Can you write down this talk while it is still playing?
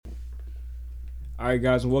All right,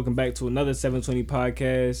 guys, and welcome back to another 720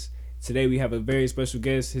 podcast. Today we have a very special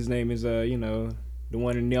guest. His name is, the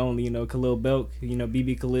one and the only, Khalil Belk.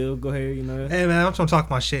 BB Khalil. Go ahead, Hey, man, I'm trying to talk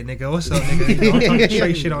my shit, nigga. What's up, nigga? I'm talking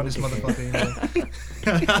straight shit on this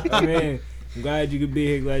motherfucker, Oh, man, I'm glad you could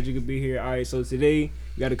be here. All right, so today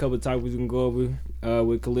we got a couple of topics we can go over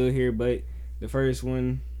with Khalil here, but the first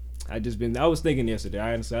one, I was thinking yesterday.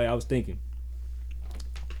 I was thinking,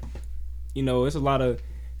 it's a lot of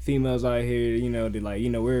females out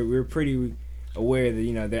here, we're pretty aware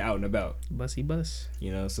that, they're out and about. Bussy bus.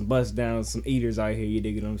 Some bust downs, some eaters out here, you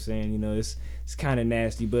dig what I'm saying? It's kind of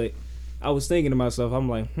nasty, but I was thinking to myself, I'm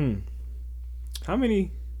like, how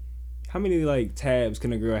many like tabs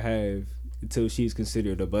can a girl have until she's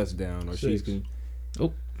considered a bust down or 6.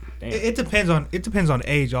 Oh, damn. It depends on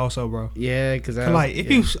age also, bro. Yeah, because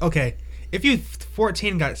if you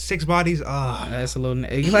 14 got 6 bodies, that's a little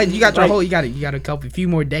like you got your whole you got a few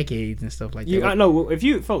more decades and stuff like that. I know if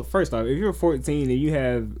first off, if you're 14 and you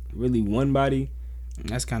have really one body,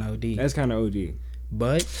 that's kind of OD.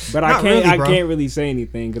 But I can't really say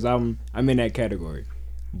anything because I'm in that category.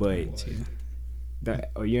 But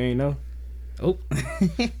you ain't know. Oh,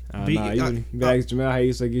 you ask Jamal how you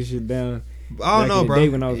used to get shit down. I don't know, bro.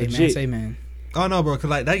 When I was hey, a man, shit. say man. I don't know, bro. Cause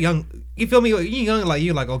like that young, you feel me? You young, like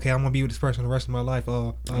you like okay, I'm gonna be with this person the rest of my life.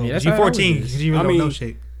 that's you how 14, cause you really don't know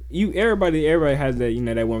shit. Everybody has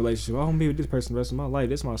that that one relationship. Oh, I'm gonna be with this person the rest of my life.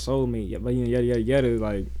 This is my soulmate. Yada yada yada.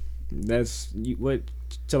 Like that's what.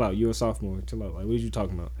 Chill out. You're a sophomore. Chill out. Like what are you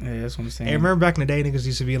talking about? Yeah, that's what I'm saying. Hey, remember back in the day, niggas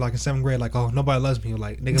used to be like in 7th grade, like, oh, nobody loves me.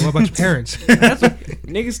 Like, nigga, what about your parents?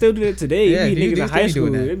 Niggas still do that today. Yeah, niggas in high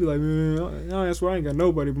school, that. they be like, man, that's why I ain't got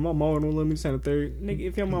nobody. But my mama don't let me sign a third. Nigga,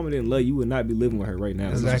 if your mama didn't love you, you would not be living with her right now.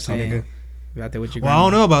 Exactly, nigga. You out there with your I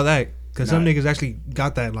don't know about that because some niggas actually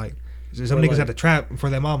got that. Like, some niggas had to trap for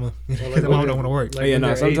their mama because their mama don't want to work. Like when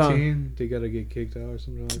they're 18, they gotta get kicked out or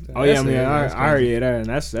something like that. Oh yeah, I heard that, and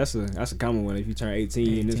that's a common one. If you turn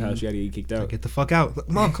 18 in this house, you gotta get kicked out. Get the fuck out,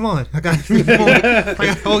 Mom. Come on, I got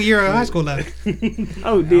a whole year of high school left.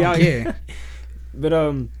 Oh, dude, I don't care.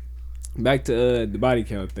 But back to the body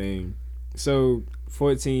count thing. So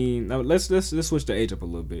 14. Now let's switch the age up a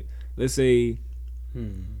little bit. Let's say,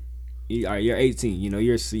 you're 18.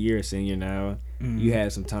 You're a senior now. You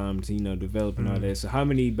had some time to develop and all that. So how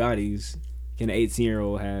many bodies can an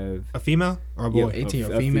 18-year-old have? A female or a boy? 18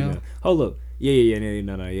 or female? Hold up. Yeah.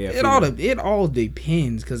 It all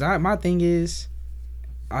depends. Cause my thing is,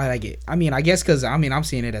 I like it. I mean, I guess cause I'm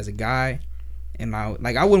seeing it as a guy, and I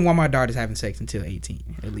wouldn't want my daughters having sex until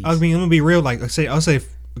 18 at least. I mean, I'm gonna be real. Like, I'll say a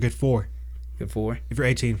good 4. Good 4. If you're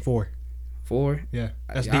 18, 4. 4. Yeah,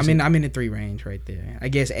 that's I'm in the 3 range right there. I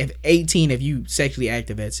guess if 18, if you sexually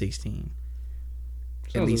active at 16.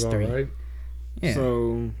 Sounds at least 3. Right. Yeah.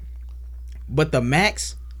 So, but the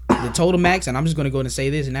total max, and I'm just gonna go and say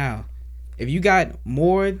this now: if you got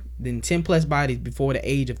more than 10 plus bodies before the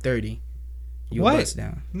age of 30, you bust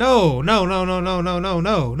down. No.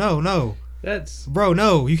 That's bro.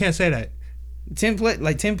 No, you can't say that. 10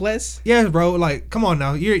 plus. Yeah, bro. Like, come on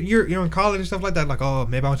now. You're in college and stuff like that. Like, oh,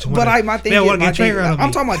 maybe I want to. But my thing is, I'm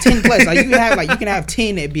talking about 10 plus. Like you can have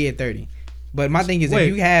 10 that be at 30. But my thing is,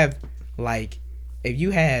 if you have like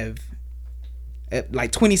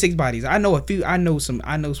 26 bodies, I know some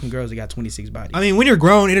girls that got 26 bodies. I mean, when you're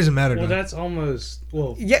grown, it doesn't matter. Well, though. that's almost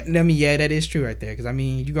yeah. That is true right there. Because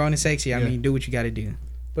you grown and sexy. I mean, do what you got to do.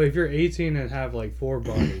 But if you're 18 and have like 4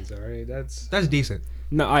 bodies, all right, that's decent.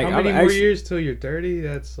 No, how many more years till you're 30?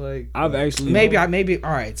 That's like maybe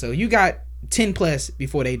all right. So you got 10 plus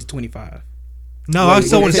before the age of 25. No, I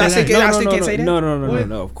still want to say that. I still can't say that.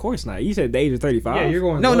 No. Of course not. You said the age of 35. Yeah, you're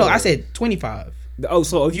going. No. I said 25. Oh,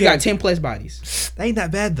 so if you got 10 plus bodies, that ain't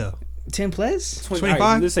that bad though. 10 plus, 25.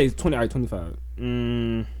 Right, let's say 20. All right, 25.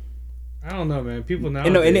 I don't know, man. People now.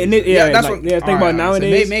 Think about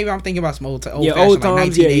nowadays. So maybe I'm thinking about some old times. Old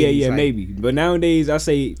times. Like yeah, maybe. But nowadays, I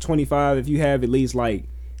say 25. If you have at least let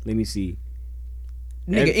me see.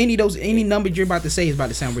 Nigga, any numbers you're about to say is about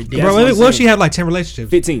to sound ridiculous. Bro, what if she had like 10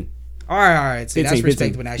 relationships? 15. All right. See, 15, that's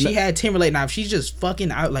respectable. 15. Now she had 10 relationships. Now if she's just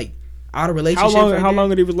fucking out of relationships. How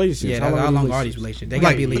long are these relationships? Yeah, how long are these relationships? They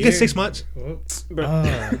gotta be look at 6 months. I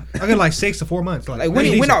get like 6 to 4 months. Like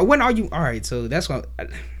when are you? All right, so that's what.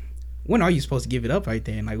 When are you supposed to give it up right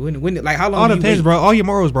there? And like when like how long? All depends, bro. All your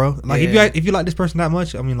morals, bro. Like if you like this person that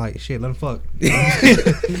much, I mean, like shit, let him fuck.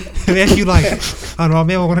 If you like, I don't know,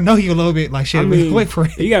 maybe I want to know you a little bit. Like shit, wait for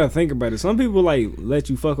it. You gotta think about it. Some people like let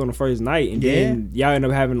you fuck on the first night, and then y'all end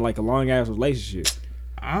up having like a long ass relationship.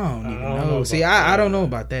 I don't even know. See, I don't know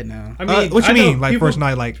about that now. I mean, what you mean? Like first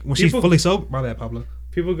night, like when she's fully sober? My bad, Pablo.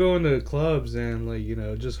 people go into clubs and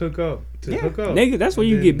just hook up. Nigga, that's where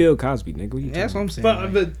you get Bill Cosby, nigga. What you That's what I'm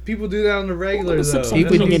saying. But people do that on the regular though.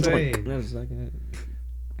 People That's what I'm do saying.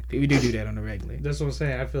 People do that on the regular. That's what I'm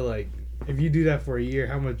saying. I feel like if you do that for a year,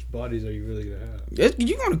 how much bodies are you really gonna have?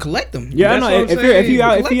 You're gonna collect them. Yeah, I That's know. what I'm If you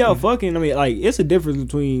saying. out fucking, I mean, like it's a difference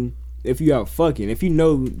between if you out fucking. If you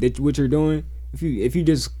know that what you're doing, if you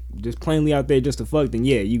just plainly out there just to fuck, then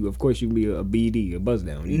yeah, you of course you can be a BD, a buzz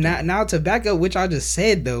down. Now to back up which I just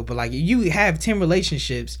said though, but like you have 10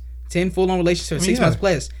 relationships, 10 full on relationships, 6 months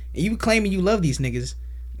plus, and you claiming you love these niggas.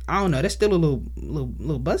 I don't know. That's still a little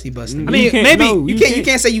bussy. I mean, maybe you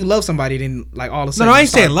can't say you love somebody then like all of a sudden. No, I ain't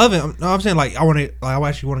saying love it. No, I'm saying like I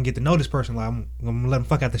actually want to get to know this person. Like I'm gonna let them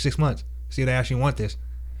fuck after 6 months. See if they actually want this.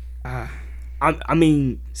 I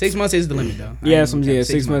mean, 6 months is the limit though. Yeah,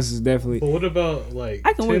 6 months is definitely. But what about like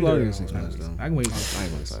I can wait Tinder longer than and 6 all months that? though. I can wait.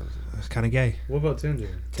 It's kind of gay. What about Tinder?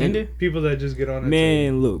 Tinder? People that just get on it.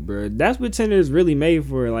 Man, look, bro. That's what Tinder is really made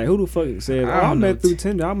for. Like, who the fuck said, I met through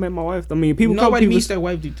Tinder. I met my wife. I mean, Nobody meets their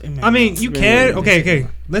wife through Tinder. I mean, you can. Okay.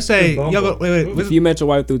 Let's say y'all go. Wait. If you met your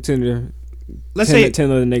wife through Tinder, Let's 10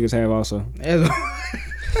 other niggas have also.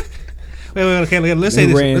 Wait. Okay. Let's say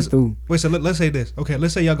this. Through. Wait. So let's say this. Okay.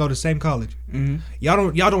 Let's say y'all go to the same college. Mm-hmm.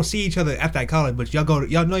 Y'all don't see each other at that college, but y'all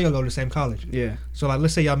know y'all go to the same college. Yeah. So like,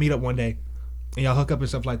 let's say y'all meet up one day, and y'all hook up and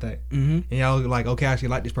stuff like that. Mm-hmm. And y'all like, okay, I actually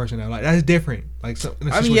like this person now. Like that's different. Like, so,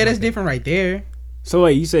 I mean, yeah, that's different right there. So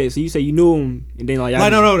wait, you say you knew him, and then like,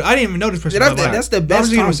 no, I didn't even know this person. That's the best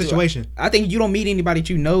situation. I think you don't meet anybody that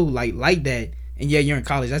you know like that. And yeah, you're in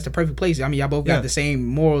college. That's the perfect place. I mean, y'all both got the same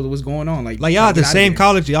morals of what's going on. Like y'all at the same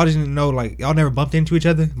college. Y'all just didn't know. Like y'all never bumped into each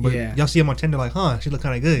other. But y'all see them on Tinder. Like, huh? She look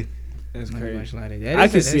kind of good. That's crazy. I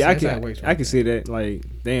can see that. Like,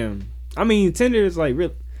 damn. I mean, Tinder is like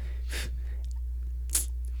real.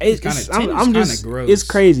 It's gross. It's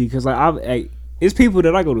crazy because like it's people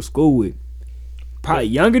that I go to school with, probably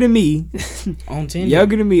younger than me, on Tinder.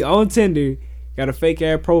 Younger than me on Tinder. Got a fake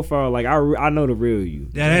ass profile. Like I know the real you.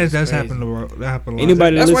 Yeah, that's happened. That happened.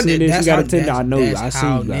 Anybody that listening to this, you got a Tinder. I know you. I see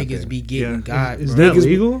you. How niggas be getting God. Is that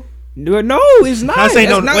legal? No, it's not. Not say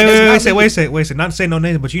no. Wait. Not to say no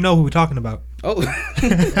names, but you know who we're talking about. Oh,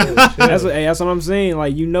 that's what I'm saying.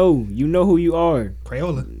 Like you know who you are.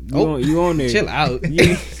 Crayola. You on there? Chill out.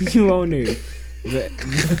 You on there?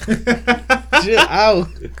 Chill out.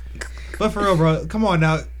 But for real, bro, come on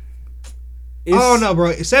now. Oh no,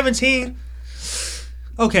 bro, 17.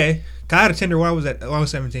 Okay, I had a Tinder when I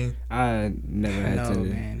was 17. I never had Tinder.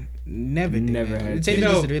 Man. Never had Tinder.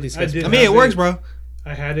 I mean, it works, bro.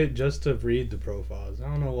 I had it just to read the profiles. I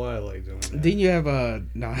don't know why I like doing that. Didn't you have a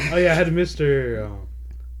no? Oh yeah, I had Mr.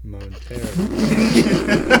 Montero.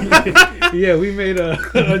 Yeah, we made a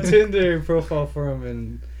Tinder profile for him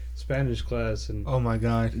in Spanish class, and oh my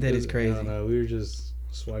god, that is crazy. No, we were just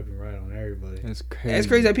swiping right on everybody. That's crazy. That's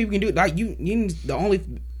crazy that people can do it. Like you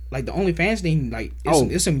the OnlyFans thing. Like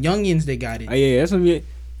it's some youngins that got it. Oh yeah, that's some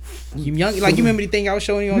young. Like you remember the thing I was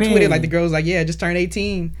showing you on Twitter? Like the girl was like, "Yeah, just turned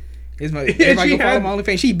 18." It's my everybody go follow my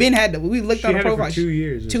OnlyFans. She been had we looked on her profile. For 2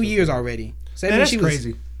 years. 2 years already. So that's she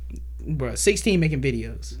crazy. Bro, 16 making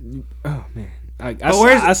videos. Oh man.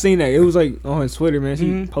 I seen that. It was like on his Twitter, man.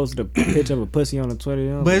 She posted a picture of a pussy on the Twitter. You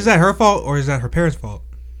know? But is that her fault or is that her parents' fault?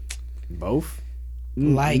 Both.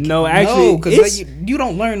 No, actually, because you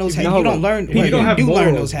don't learn those habits. You don't learn. You do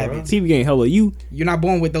learn those habits. People getting hello. You're not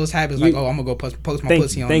born with those habits. Like, I'm gonna go post my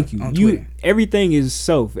pussy on. Thank you. On Twitter. Everything is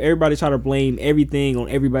self. Everybody try to blame everything on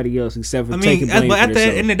everybody else except for taking blame but for at the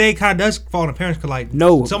themselves. end of the day, it kind of does fall on the parents. Cause like,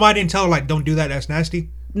 no, somebody didn't tell her like, don't do that. That's nasty.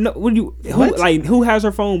 No, who has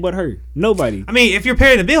her phone but her? Nobody. I mean, if you're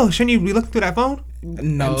paying the bill, shouldn't you be looking through that phone?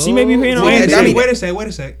 No, she may be paying on. Wait a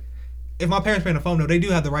sec. If my parents paying the phone, though, they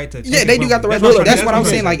do have the right to. Yeah, they do got the right. That's what I'm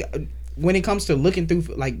saying. Like when it comes to looking through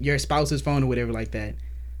like your spouse's phone or whatever like that.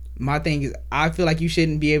 My thing is, I feel like you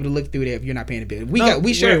shouldn't be able to look through there if you're not paying the bill.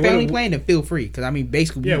 We share a family plan, then feel free. Because I mean,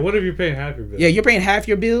 basically, what if you're paying half your bill? Yeah, you're paying half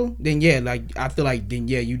your bill. Then I feel like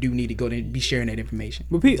you do need to go and be sharing that information.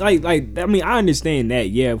 But I mean, I understand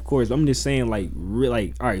that. Yeah, of course. I'm just saying, all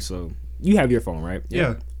right. So you have your phone, right?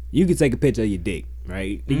 Yeah. You can take a picture of your dick,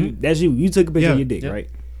 right? That's you. You took a picture of your dick, right?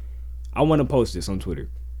 I want to post this on Twitter.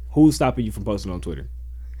 Who's stopping you from posting on Twitter?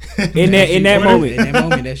 In that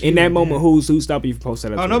moment, who's stopping you from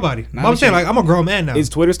posting that? Oh, nobody. I'm saying I'm a grown man now. Is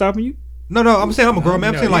Twitter stopping you? No, I'm saying I'm a grown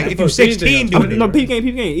man. I'm saying if you're 16, doing it. No, peep game.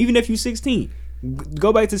 Even if you're 16,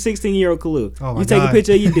 go back to 16-year-old Khalil. Oh you take a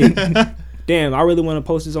picture of your dick. Damn, I really want to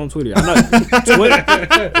post this on Twitter.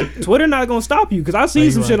 Twitter not gonna stop you because I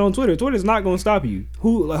see some shit on Twitter. Twitter's not gonna stop you.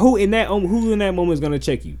 Who in that moment is gonna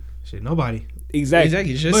check you? Shit, nobody.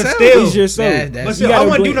 Exactly. It's But yourself. still, It's yourself. That- but You still, I gotta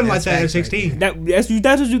wouldn't do blame- nothing like that's that at facts right 16.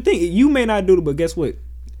 That's what you think. You may not do it, but guess what?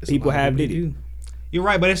 People have did it. You're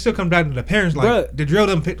right, but it still comes down to the parents. Like, Bruh. to drill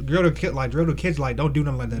the kids, like, don't do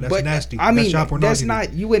nothing like that. That's But nasty. I mean, that's child pornography. that's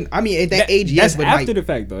not. You wouldn't. I mean, at that age, yes, That's but after like, the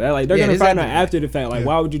fact though. That, like they're Yeah, gonna it's find out after after the fact. Like, Yeah.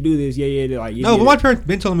 why would you do this? Yeah. Like, you No, did but it. my parents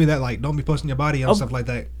been telling me that, like, don't be posting your body on Oh. stuff like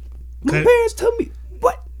that. My That- parents told me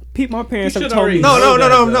what? My You parents have should told already me. No, know that,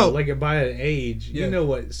 no. though. Like by an age, Yeah. you know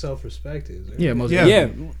what self-respect is. Right? yeah, most. Yeah. Yeah,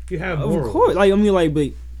 You have of morals. course. Like I mean, like,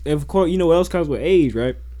 but of course, you know what else comes with age,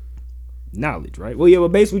 right? Knowledge, right? Well, yeah,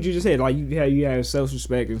 but basically what you just said, like you have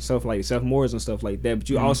self-respect and stuff like self-morals and stuff like that, but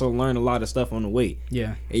you also learn a lot of stuff on the way,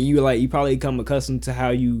 Yeah. and you probably become accustomed to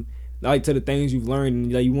how you like to the things you've learned,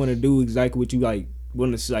 and like you want to do exactly what you like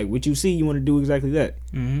want to like what you see, you want to do exactly that.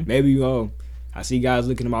 Mm-hmm. Maybe I see guys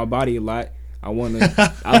looking at my body a lot. I want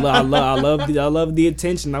to. I love the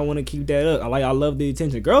attention. I want to keep that up. I love the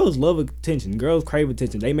attention. Girls love attention. Girls crave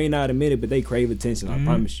attention. They may not admit it, but they crave attention. I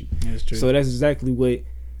promise you. That's true. So that's exactly what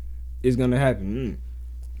is gonna happen.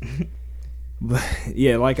 But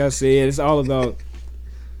yeah, like I said, it's all about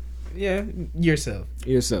Yeah, yourself.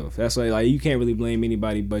 yourself. That's why like you can't really blame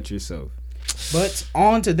anybody but yourself. But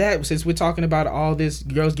on to that, since we're talking about all this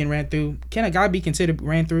girls getting ran through, can a guy be considered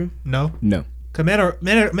ran through? No. No. Because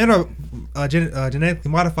men are genetically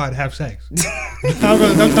modified to have sex.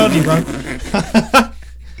 I'm telling you, bro.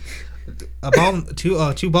 A ball,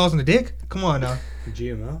 two balls in the dick? Come on now.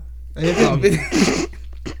 GML.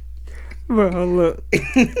 Bro, look,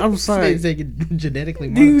 I'm sorry. They get genetically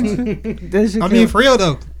modified. Dude, I mean, for real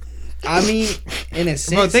though. I mean, in a Bro,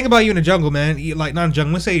 sense, think about you in the jungle, man. Like, not in the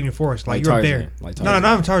jungle. Let's say in your forest. Like, you're a Tarzan. bear. Like No, Tarzan.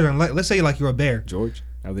 not in Tarzan. Let's say like you're a bear. George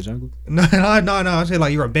out of the jungle. No. I say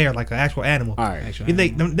like you're a bear, like an actual animal. All right. actually,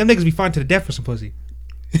 Them niggas be fine to the death for some pussy.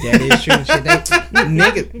 that is true. Shit,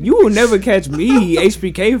 nigga. You will never catch me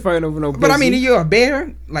HBK fighting over no. But I mean, pussy. you're a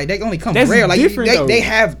bear. Like that only comes That's rare. Like different, though. they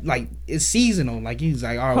have like it's seasonal. Like he's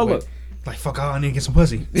like, all right, hold wait. up. Like, fuck, I need to get some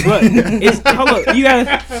pussy. But it's hold up. You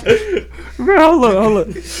gotta. Bro, hold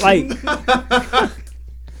up. Like.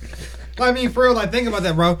 I mean, for real, like, think about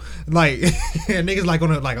that, bro. Like, niggas like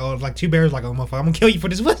on a, like two bears, like, oh, motherfucker, I'm gonna kill you for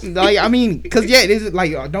this pussy. Like I mean, cause yeah, it is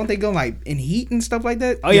like don't they go like in heat and stuff like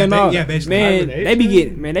that? Oh yeah, no, yeah, basically. man, they be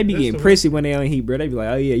getting That's getting the prissy when they on heat, bro. They be like,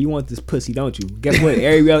 oh yeah, you want this pussy, don't you? Guess what?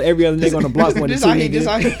 Every other nigga on the block want to Just see out here, just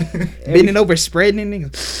out nigga. here, bending over, spreading it,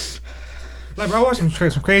 niggas. Like, bro, I watched some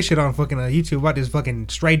crazy shit on fucking YouTube about this fucking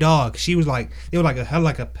stray dog. She was like, it was like had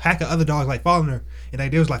like a pack of other dogs like following her, and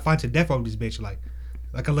like they was like fighting to death over this bitch, like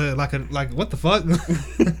what the fuck?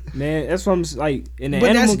 Man, that's what I'm like in the But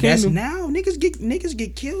animal that's kingdom. now niggas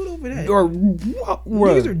get killed over that. Or what?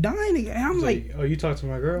 Niggas are dying. And I'm like, Oh, you talk to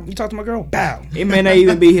my girl? you talk to my girl, bow. It may not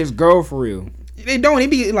even be his girl for real. They don't.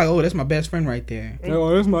 It be like, oh, that's my best friend right there.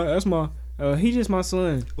 Oh, that's my. He's just my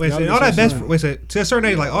son. Wait, Y'all so just all that my best son. wait, so to a certain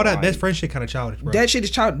age, like all that best friend shit kind of childish, bro. That shit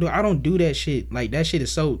is child. Dude, I don't do that shit. Like that shit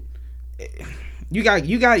is so. You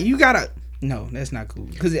gotta. No, that's not cool.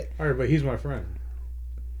 Cause All right, but he's my friend.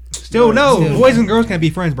 Still, no, Still. boys and girls can't be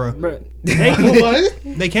friends, bro. Bruh,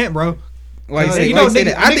 What? They can't, bro. like You say, know, like say nigga-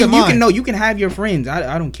 that. I nigga think mine. you can have your friends.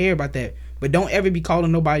 I don't care about that. But don't ever be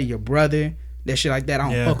calling nobody your brother. That shit like that. I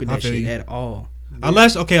don't Yeah, fuck with I that feel shit you. at all.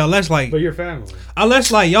 Unless But your family.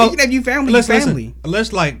 y'all, Even if you family, unless, you listen, family.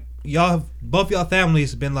 unless like y'all, both y'all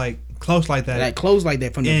families have been like close like that, Like close like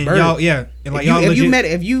that from the and birth. y'all, yeah, and like if you, y'all if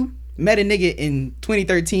you legit met a nigga in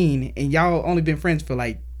 2013 and y'all only been friends for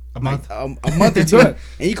like a month. a month or two, and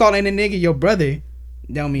you calling a nigga your brother,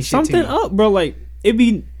 that don't mean shit something to you. up, bro. Like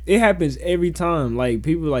it happens every time. Like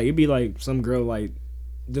people like it be like some girl like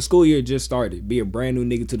the school year just started. Be a brand new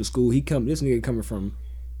nigga to the school. This nigga coming from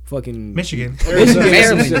fucking Michigan.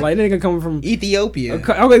 Maryland. Shit. Like nigga coming from Ethiopia.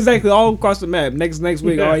 oh, exactly all across the map. Next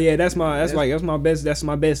week, Yeah. oh yeah, that's my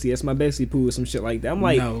bestie pool or some shit like that. I'm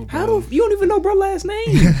like, No, how bro. do you don't even know bro last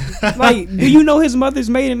name? Like, do you know his mother's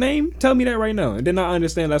maiden name? Tell me that right now, and then I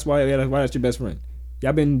understand that's why that's your best friend.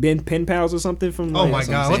 Y'all been pen pals or something from? Oh like, my that's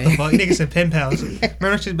god, I'm what saying. the fuck? Nigga said pen pals.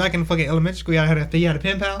 Remember shit back in fucking elementary school? Y'all had a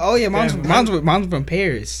pen pal? Oh yeah, Damn, mom's from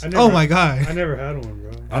Paris. I never, Oh my god. I never had one,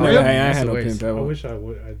 bro. I never Really? had, I That's had the no worst. pen I pal. wish I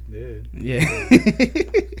did.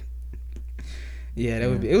 Yeah. Yeah, that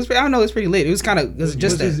would be. It was. I don't know. It's pretty lit. It was kind of. It was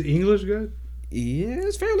just was that. his English good? Yeah, it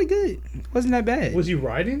was fairly good. Wasn't that bad. Was he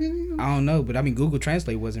writing in English? I don't know, but I mean, Google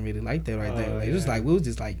Translate wasn't really like that right there. Oh, Like, it was yeah. like we was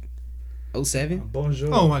just like 07. Bonjour.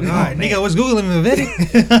 Oh my god, nigga, I was googling the video.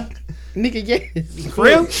 Nigga, yes. For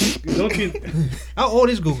real? Don't you? How old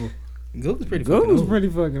is Google? Google's pretty. Google fucking was old. pretty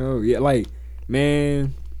fucking old. Yeah, like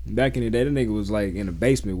man, back in the day, the nigga was like in the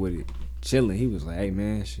basement with it, chilling. He was like, "Hey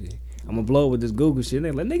man, shit, I'm gonna blow up with this Google shit." And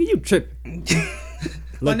they like, "Nigga, you tripping?"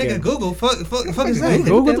 My nigga, Google. Fuck is that?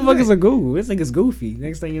 Google, what the fuck is a Google? This nigga's goofy.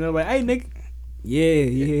 Next thing you know, like, hey, nigga. Yeah.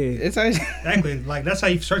 It's exactly like that's how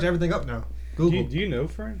you search everything up now. Google. Do you know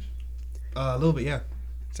French? A little bit, yeah.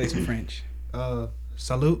 Say some French.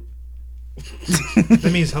 Salute.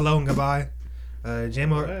 That means hello and goodbye.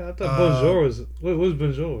 Jamor. I thought bonjour was. What was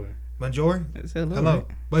bonjour? Bonjour. Hello. Right?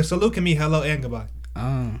 But salute can mean hello and goodbye.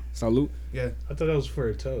 Salute. Yeah. I thought that was for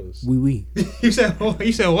a toast. Oui, oui. You said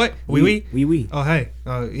what? Oui, oui. Oui, oui. Oh, hey.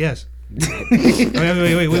 Yes. Wait.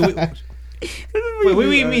 Wait,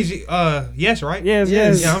 oui means yes, right? Yes.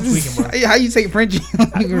 Yeah, I'm tweaking, bro. How you take French?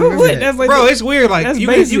 That's like bro, it's weird. Like you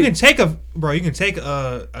can take a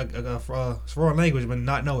foreign language but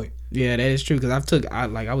not know it. Yeah, that is true. Because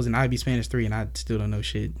I was in IB Spanish 3 and I still don't know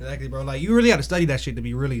shit. Exactly, bro. Like you really got to study that shit to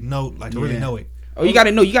be really really know it. Oh, you got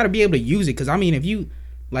to know. You got to be able to use it. Because I mean, if you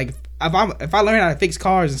like, if I learn how to fix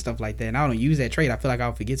cars and stuff like that, and I don't use that trait, I feel like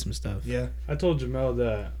I'll forget some stuff. Yeah. I told Jamel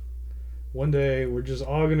that one day we're just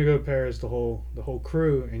all gonna go to Paris, the whole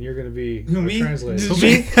crew, and you're gonna be our translator.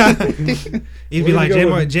 Me? You'd be like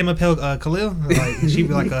Gemma Khalil. Like she'd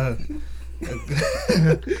be like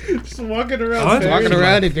just walking around.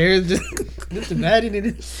 In Paris, just imagining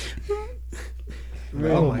it.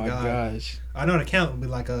 Oh my gosh! I know the count would be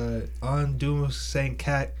like undo Saint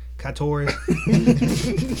Cat. Catoris.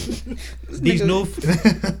 These noof.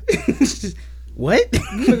 What?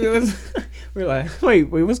 We're like, wait,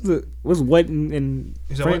 what's what in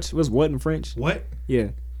French? What's what in French? What? Yeah.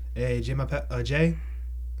 Hey, J?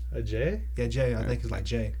 A J? Yeah, J. I think it's like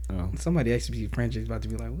J. Oh. Somebody actually speak French is about to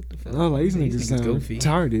be like, what the fuck? Oh, like these niggas sound goofy.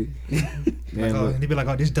 retarded. And they be like,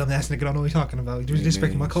 oh, this dumbass nigga don't know what he's talking about. He's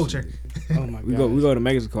disrespecting my culture. Oh my god. We go to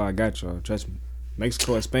Mexico. I got y'all. Trust me.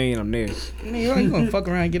 Mexico and Spain, I'm there. Man, you gonna fuck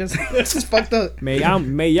around and get us just fucked up. Me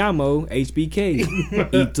llamo HBK.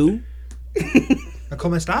 E2.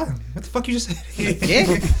 ¿Cómo está? What the fuck you just said? Yeah.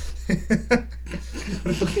 What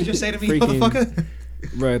the fuck you just say to me, freaking, motherfucker?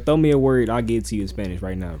 Bro, throw me a word. I'll get it to you in Spanish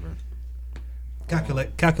right now, bro.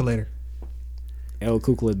 Calculator. El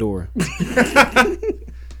Cuculador.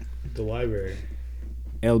 The library.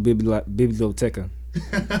 El Biblioteca.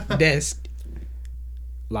 Desk.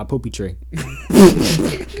 La Pupitre.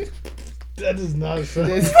 That does not sound.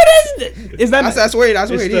 What is that? I swear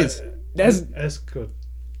it is. That's Escator?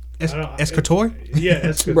 Yeah,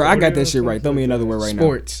 Escator. Bro, I got that shit right. Throw me another word right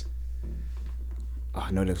Sports. now. Oh,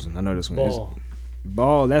 I know this one.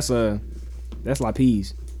 Ball. That's La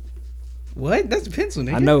Peas. What? That's a pencil,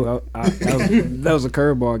 nigga. I know. That was a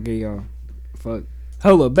curveball, gay y'all. Fuck.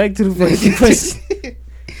 Hold up. Back to the fucking question.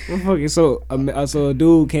 So a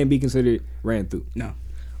dude can't be considered ran through. No.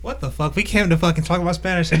 What the fuck? We came to fucking talk about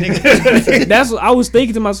Spanish and niggas. That's what I was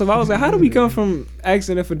thinking to myself. I was like, how do we come from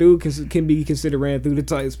asking if a dude can be considered ran through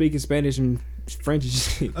to speaking Spanish and French and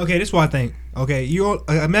shit? Okay, this is what I think. Okay,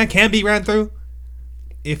 a man can be ran through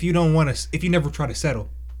if you don't want to. If you never try to settle.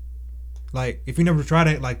 Like if you never try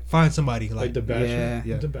to like find somebody like the Bachelor,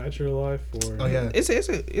 yeah. The Bachelor life, or oh yeah, it's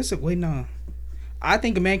a wait no. I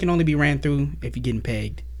think a man can only be ran through if you're getting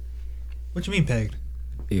pegged. What you mean pegged?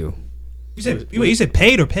 Ew. You said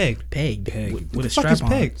paid or pegged? Pegged. With a fuck strap is on.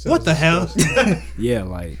 pegged? What the hell? Yeah,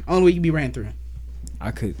 like only way you can be ran through.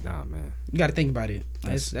 I could man. You got to think about it.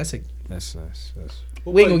 That's we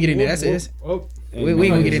ain't gonna get into that. We ain't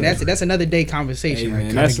gonna get into that. That's another day conversation.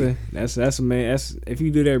 Hey, man, that's a man. That's if you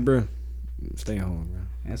do that, bro, stay home, bro.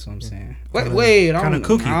 That's what I'm saying. Wait, I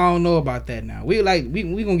don't know about that now. We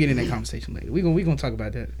gonna get in that conversation later. We gonna talk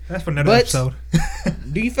about that. That's for another episode.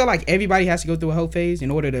 Do you feel like everybody has to go through a whole phase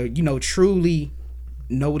in order to truly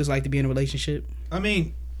know what it's like to be in a relationship? I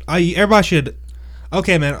mean, everybody should.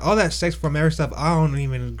 Okay, man, all that sex for marriage stuff, I don't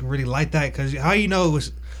even really like that because how you know you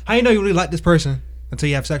really like this person until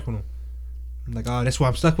you have sex with them. I'm like, oh, that's why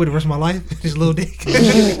I'm stuck with the rest of my life. This little dick.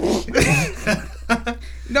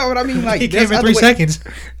 No, but I mean, like, he came in 3 seconds.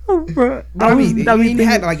 But I mean, you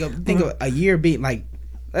had like think of a year being like,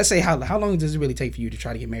 let's say how long does it really take for you to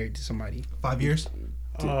try to get married to somebody? 5 years.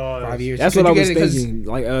 5 years. That's what I was thinking.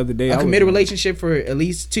 Like the other day, a committed relationship for at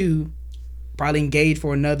least 2, probably engaged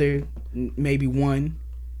for another, maybe 1,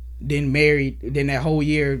 then married, then that whole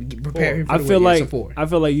year preparing for the wedding. I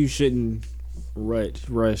feel like you shouldn't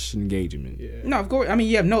rush engagement. Yeah. No, of course. I mean,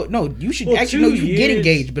 yeah, no. You should you should get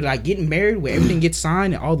engaged, but like getting married, where everything gets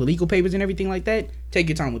signed and all the legal papers and everything like that. Take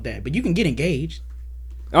your time with that, but you can get engaged.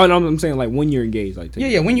 Oh no, I'm saying like when you're engaged, like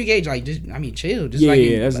when you're engaged, like just chill, just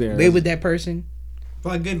live with that person.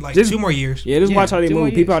 For a good 2 more years. Yeah, just watch how they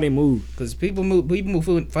move. People how they move. Because people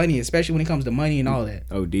move funny, especially when it comes to money and all that.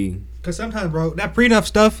 OD. Because sometimes, bro, that prenup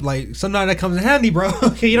stuff, like sometimes that comes in handy, bro.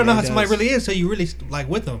 You don't know how somebody really is, so you really like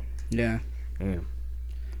with them. Yeah. Damn.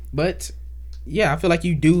 But yeah, I feel like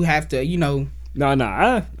you do have to, you know. No,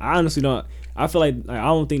 I honestly don't. I feel like I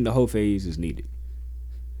don't think the whole phase is needed.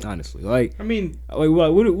 Honestly, like I mean,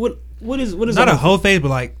 what is not a whole phase, but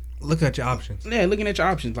like look at your options. Yeah, looking at your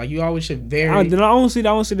options. Like you always should vary. I don't see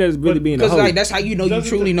that as really being a because hoe. like that's how you know you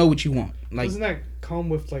truly know what you want. Like doesn't that come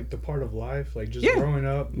with like the part of life, like just Yeah. growing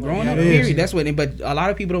up? growing Yeah, up, it is. period. That's what. But a lot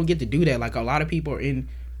of people don't get to do that. Like a lot of people are in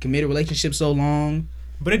committed relationships so long.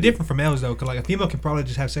 But it's different for males though, cause like a female can probably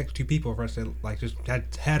just have sex with two people versus like just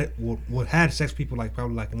had sex with people like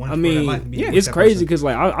probably like one. I mean, life and be with it's that crazy person. because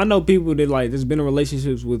like I know people that like there's been in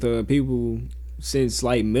relationships with people since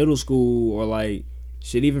like middle school or like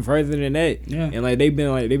shit even further than that. Yeah. And like they've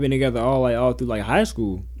been together all through like high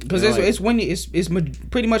school. Because And, like, it's when it's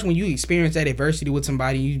pretty much when you experience that adversity with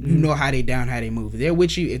somebody, you know how they down, how they move. If they're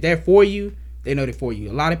with you, if they're for you, they know they're for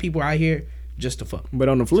you. A lot of people out here just to fuck. But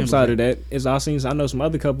on the flip Simple side as of that, is I know some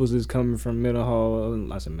other couples that's coming from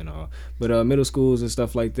middle schools and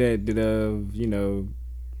stuff like that. That you know,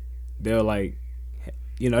 they'll like,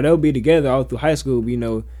 you know, they'll be together all through high school. But, you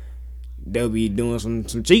know, they'll be doing some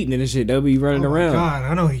cheating and shit. They'll be running Oh my around. God,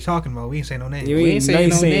 I know what he's talking about. We ain't saying no names. You We ain't ain't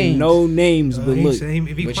saying saying no no names, but He look, said if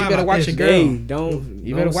he But you find better out watch this, your girl. hey, don't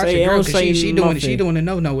You better watch say, your girl don't because say she nothing. doing the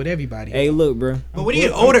no with everybody. Hey, look, bro, But when you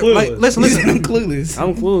get I'm older, like clueless. listen. I'm clueless.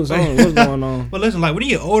 I'm clueless. I don't know what's going on. But listen, like when you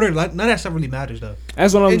get older, like none of that stuff really matters though.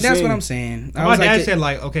 That's what I'm And saying. that's what I'm saying. I My was dad like, said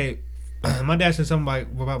like, okay, my dad said something like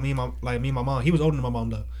about me and my mom. He was older than my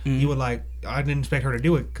mom though. He would like, I didn't expect her to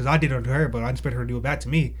do it because I did it to her, but I didn't expect her to do it back to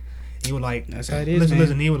me. He would like, That's how it is, listen, man.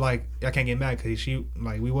 listen. He would like, I can't get mad because she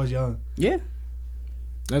like we was young. yeah.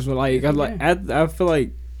 That's what like I feel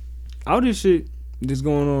like all this shit that's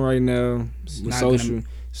going on right now with not social.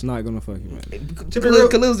 It's not gonna fucking matter.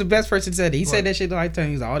 Khalil's the best person to say that. He said that shit like time.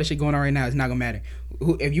 He's like, all this shit going on right now, it's not gonna matter.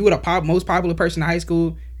 If you were the most popular person in high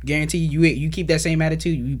school, guarantee you keep that same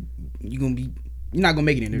attitude, you're not gonna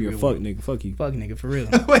make it in the You a real fuck world. nigga, fuck you. Fuck nigga, for real.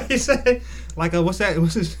 Wait, he said like, what's that?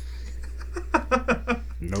 What's his?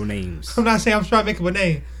 No names. I'm not saying I'm trying to make up a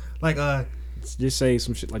name. Like Just say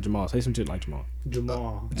some shit like Jamal. Say some shit like Jamal.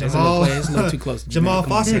 Jamal. That's a little play. It's a little too close. to Jamal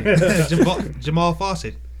Come on. Fawcett. Jamal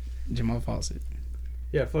Fawcett. Jamal Fawcett.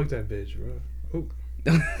 Yeah, fuck that bitch, bro. Ooh.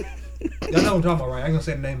 Y'all know what I'm talking about, right? I ain't gonna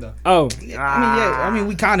say the name though. Oh, I mean,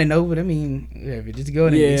 we kind of know, but I mean, yeah, but just go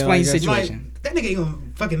ahead and Yeah, explain I the guess. situation. Like that nigga ain't gonna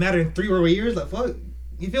fucking matter in 3 more years. Like fuck,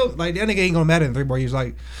 you feel like that nigga ain't gonna matter in 3 more years.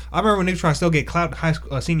 Like I remember when niggas trying to still get clout in high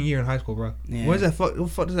school, senior year in high school, bro. Yeah. What is that? What the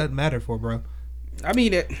fuck does that matter for, bro? I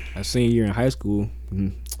mean, I seen you in high school.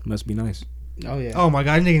 Must be nice. oh yeah. Oh my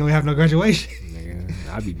god, nigga ain't gonna have no graduation. Nigga,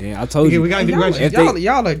 I be damn. I told Okay, you. we gotta do Y'all, graduation.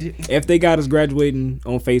 y'all are. If they got us graduating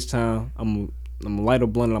on FaceTime, I'm gonna light a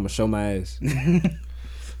blunt and I'm gonna show my ass.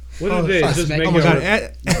 What Oh, if they fuck, just smack- make Oh my god,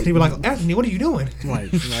 a, Anthony was like, Anthony, what are you doing?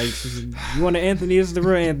 like you want an Anthony? This is the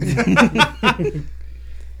real Anthony.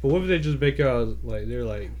 but what if they just make out like they're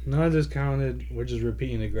like none of this counted, we're just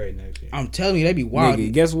repeating the grade next year. I'm telling you, that'd be wild.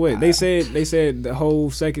 Nigga, guess what? They said the whole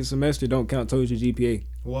second semester don't count towards your GPA.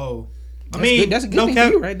 Whoa. That's a good thing for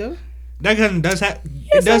you, right though. That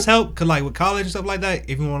it does help cause like with college and stuff like that.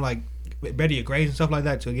 If you want to like better your grades and stuff like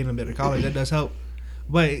that to get in a better college, that does help.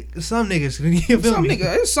 But some niggas, you feel Some me?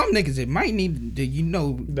 there's some niggas that might need the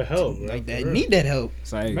The help, bro, like for that real. need that help.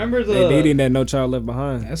 It's like, Remember they need that No Child Left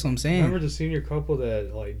Behind. That's what I'm saying. Remember the senior couple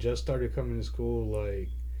that like just started coming to school like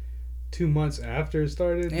 2 months after it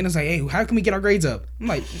started? And it's like, hey, how can we get our grades up? I'm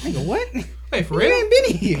like, nigga, what? Hey, for You real? ain't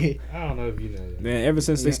been here. I don't know if you know that. Man, ever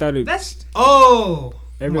since they started, That's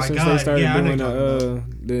ever my since God, they started yeah, I know doing what you're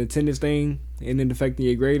talking the attendance thing and then affecting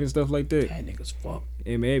your grade and stuff like that, That nigga's fuck.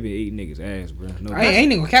 it may be eating niggas ass, bro. No, I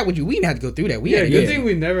ain't gonna cat with you. We didn't have to go through that. We Yeah, had to good go. thing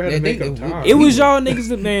we never had Yeah, to make they- up time. it was y'all niggas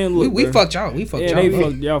that man. Look, We bro. fucked y'all. We fucked Yeah,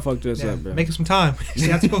 y'all. y'all fucked us yeah, up, bro. making some time.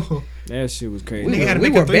 Stay after school. That shit was crazy. We, Nigga had to we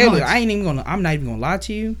make were up 3 barely. months. I'm not even gonna lie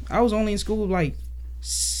to you. I was only in school like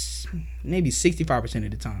maybe 65%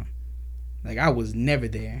 of the time. Like I was never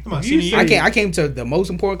there. Come on, You senior year. I came to the most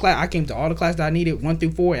important class. I came to all the classes that I needed 1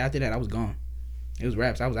 through 4. After that, I was gone. It was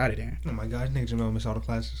raps. I was out of there. Oh my god, niggas gonna miss all the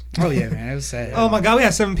classes. Oh yeah, man, it was sad. Oh my god, we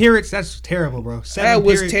had 7 periods. That's terrible, bro. 7 that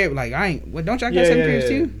was periods. terrible. Like I ain't. What don't y'all got 7 periods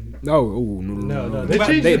too? No, ooh, No. They But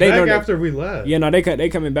changed they it back know that- after we left. Yeah, no, they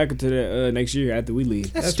coming back into the next year after we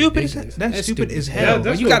leave. That's That's stupid. ridiculous. That's That's stupid stupid. as Yeah, hell. But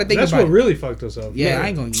that's you what, gotta think that's about what it. really fucked us up. Yeah, I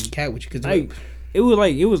ain't gonna get cat with you because Like it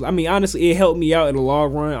was. I mean, honestly, it helped me out in the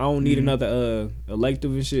long run. I don't need another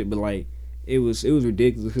elective and shit, but like it was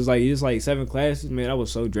ridiculous because like it's like 7 classes, man. I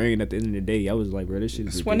was so drained at the end of the day. I was like, bro, this shit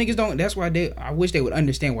is that's why ridiculous. niggas don't. That's why I wish they would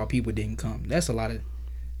understand why people didn't come. That's a lot of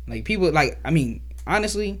like people. Like I mean,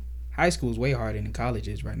 honestly, high school is way harder than college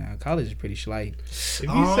is right now. College is pretty slight. If you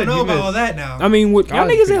I said don't know you about missed- all that now. I mean, y'all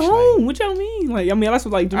College niggas at pretty home. What y'all mean? mean? Like, I mean, that's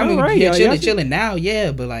what like. I mean, right? yeah, Like, chilling now,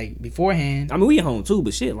 yeah, but like beforehand. I mean, we at home too,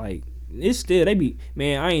 but shit, like it's still they be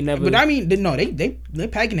man. I ain't never. But I mean, no, they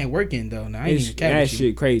packing that work in though. Now I ain't even that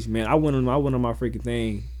shit crazy, man. I went on my freaking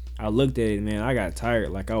thing. I looked at it, man. I got tired.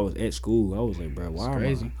 Like I was at school. I was like, bro, why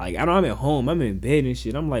am I? Like I know I'm at home. I'm in bed and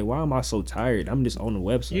shit. I'm like, why am I so tired? I'm just on the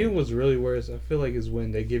website. You know what's really worse? I feel like is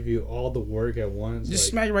when they give you all the work at once. Just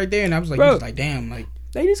like, smack it right there, and I was like, bro, you was like, damn, like.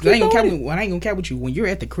 They just I ain't gonna cap with you. When you're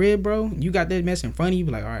at the crib, bro, you got that mess in front of you.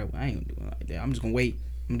 Be like, all right, well, I ain't gonna do it like that. I'm just gonna wait.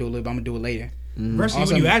 I'm gonna do it later.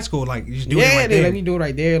 Versus when you at school, like you just do it yeah, right they there. let me do it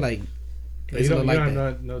right there. Like, you don't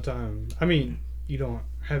have no time. I mean, you don't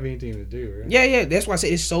have anything to do, right? Yeah. That's why I say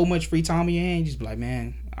it's so much free time in your hand. You just be like,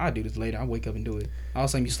 man, I'll do this later. I'll wake up and do it. All of a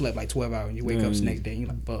sudden, you slept like 12 hours. And you wake up the next day, and you're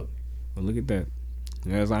like, fuck. Well, look at that.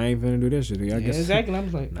 Yeah, I ain't finna do that shit. I guess exactly. I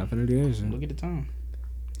was like, not finna do that shit. Look at the time.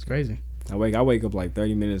 It's crazy. I wake up like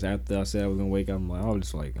 30 minutes after I said I was gonna wake up. I'm like, I was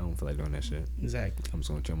just like, I don't feel like doing that shit. Exactly. I'm just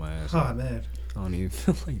gonna chill my ass. Oh man, I don't even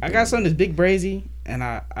feel like. I got something that's big brazy, and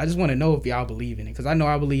I just want to know if y'all believe in it, because I know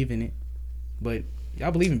I believe in it, but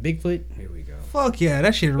y'all believe in Bigfoot? Here we go. fuck yeah,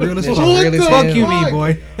 that shit is real as That fuck. shit real as Fuck hell. you, me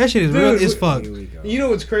boy. That shit is real as fuck. Here we go. You know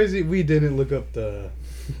what's crazy? We didn't look up the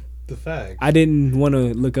facts. I didn't want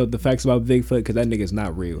to look up the facts about Bigfoot because that nigga's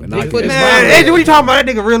not real. And Bigfoot is Man, not hey, what you talking about?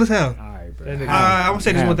 That nigga real as hell. All right, bro. That nigga- I'm gonna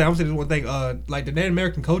say this one thing. Like the Native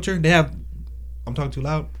American culture, they have. I'm talking too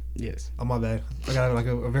loud. Yes. Oh my bad. I got like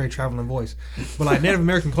a very traveling voice. But like Native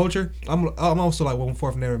American culture, I'm also like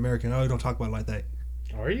 1/4 Native American. I really don't talk about it like that.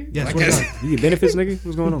 Are you? Yes. I What is guess. that? You get benefits, nigga?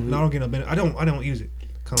 What's going on? No, I don't get no benefit. I don't use it.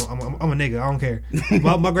 'Cause I'm a nigga. I don't care.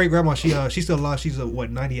 My great grandma, she's still alive. She's what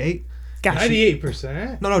 98.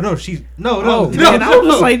 98%. No. She's no. Oh, man, I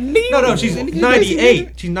was like, No. She's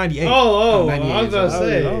 98. She's 98. Oh, 98 I was about to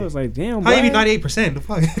say. I was like, damn. How you be boy. 98%? The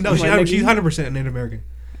fuck? No, Like, she's 100% Native American.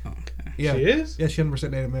 Okay. Yeah. She is? Yeah, she's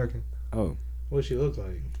 100% Native American. Oh, What she look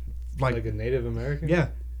like? Like, Like a Native American? yeah.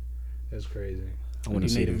 That's crazy. I What want do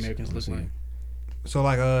to see Native this. Americans I wanna look see like? it. So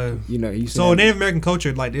like You know, you so said- Native American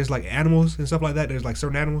culture, like there's like animals and stuff like that. There's like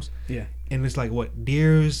certain animals. Yeah. And it's like what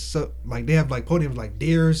deers. So like they have like podiums like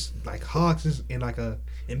deers, like hawks, and like and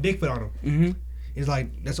Bigfoot on them. Mm-hmm. It's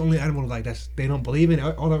like that's the only animal like that's they don't believe in.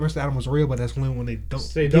 All the rest of the animals are real, but that's only when they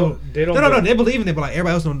don't. They don't. No. They believe in it, but like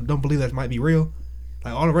everybody else don't believe that might be real.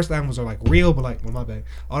 Like all the rest of the animals are like real, but like well, my bad.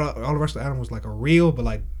 All the rest of the animals like are real, but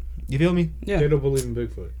like you feel me? Yeah. They don't believe in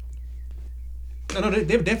Bigfoot. No, they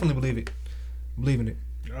definitely believe in it.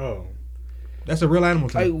 Oh. That's a real animal.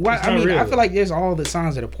 To Like, them. why? It's I not mean, I real. feel like there's all the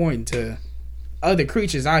signs that are pointing to other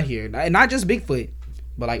creatures out here, and not just Bigfoot,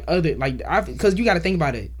 but like other because you got to think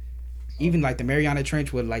about it. Even like the Mariana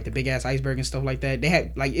Trench with like the big ass iceberg and stuff like that, they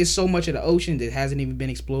have like it's so much of the ocean that hasn't even been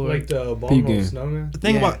explored. Like the abominable Pecan. snowman?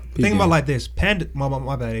 Think Yeah. about like this. Panda. My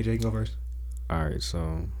bad. AJ, you can go first. All right,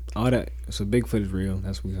 so all that. So Bigfoot is real.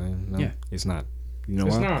 That's what we're saying. No, Yeah. it's not. You know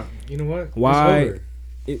It's why? not. You know what? Why?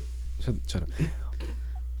 It's over. Shut up.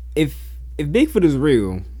 If Bigfoot is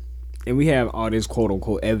real, and we have all this quote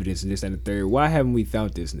unquote evidence and this and the third, why haven't we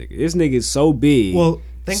found this nigga? This nigga is so big. Well,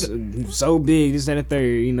 so big, this and the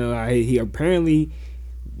third. You know, he apparently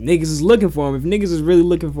niggas is looking for him. If niggas is really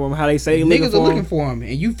looking for him, how they say If they niggas are looking for him,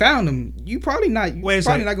 and you found him, you probably not. Wait a Probably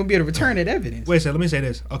second. not gonna be able to return that evidence. Wait a second. Let me say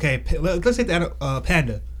this. Okay, let's take that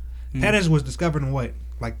panda. Pandas was discovered in what,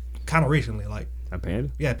 like, kind of recently. Like, a panda.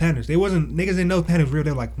 yeah, pandas. They wasn't niggas didn't know pandas were real.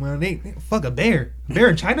 They were like, well, they fuck a bear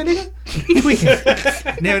in China, nigga.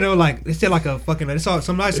 They know like they said like a fucking. They saw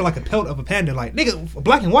somebody saw like a pelt of a panda. Like nigga,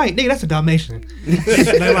 black and white, nigga, that's a Dalmatian. and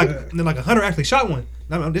then like a hunter actually shot one.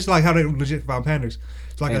 This is like how they legit found pandas.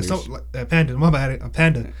 It's like a panda. My bad, a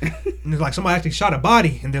panda. And it's like somebody actually shot a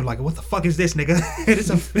body, and they're like, "What the fuck is this, nigga?" It's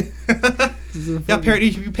a y'all parody.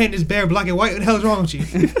 You paint this bear black and white. What the hell is wrong with you?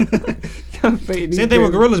 Same thing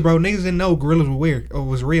with gorillas, bro. Niggas didn't know gorillas were weird or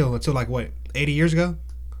was real until like what 80 years ago.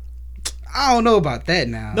 I don't know about that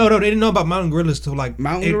now. No, they didn't know about mountain gorillas till like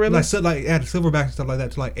Mountain gorillas? like yeah, the silverbacks and stuff like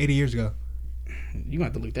that till like 80 years ago. You gonna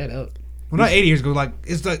have to look that up. Well, not 80 years ago. Like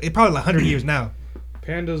it's probably like 100 years now.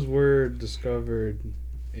 Pandas were discovered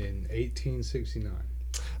in 1869.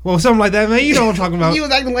 Well, something like that, man. You know what I'm talking about. You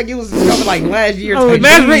was acting like it was discovered like last year. Oh, type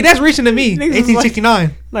man, shit. that's recent to me. Niggas is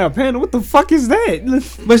 1869. Like a panda. What the fuck is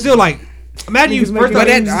that? But still, like, imagine you Niggas first making But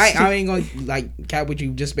time, that I ain't gonna like cap with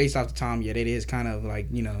you just based off the time yet. It is kind of like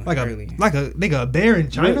like early. a nigga a bear in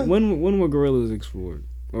China. When were gorillas explored?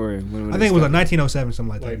 Or when I think it was like 1907, something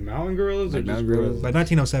like Like that. mountain gorillas or Like just mountain gorillas? gorillas? Like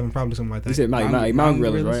 1907, probably something like You that. said mountain Mountain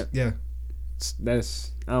gorillas, gorillas? right? Yeah.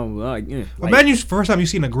 That's I don't like. Yeah, like, Imagine you first time you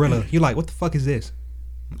seen a gorilla. You're like, what the fuck is this?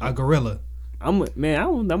 A gorilla. I'm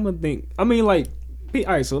gonna think. I mean, like, all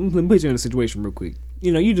right. So let me put you in a situation real quick.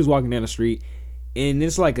 You know, you just walking down the street, and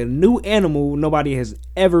it's like a new animal nobody has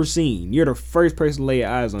ever seen. You're the first person to lay your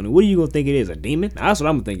eyes on it. What are you gonna think it is? A demon? That's what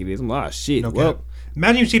I'm gonna think it is. I'm like, oh shit. No Well, cap.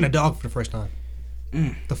 Imagine you seeing a dog for the first time.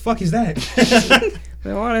 The fuck is that?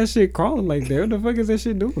 man, why that shit crawling like that? What the fuck is that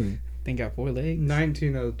shit doing? Think got 4 legs.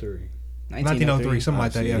 1903. 1903, something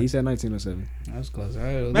like that. Yeah, Yeah, he said 1907. That was close.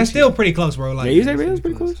 that's still pretty close, bro. Like, Yeah, you said it was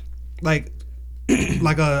pretty close. like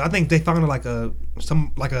I think they found like a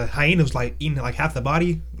hyena was like eating like half the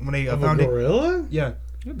body when they Of found a it. gorilla? Yeah,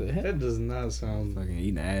 What the heck? That does not sound. Fucking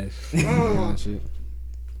eating ass. Oh. Shit.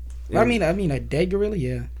 I mean, a dead gorilla.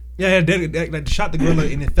 Yeah. yeah. They shot the gorilla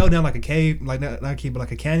and it fell down like a cave, like not a cave, but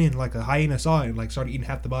like a canyon. Like a hyena saw it and like started eating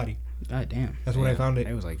half the body. God damn. That's when they found it.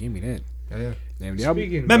 They was like, give me that. Yeah. Damn, y'all,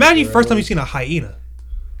 Speaking Man, about imagine first time you gorillas, seen a hyena,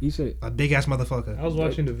 you said a big ass motherfucker. I was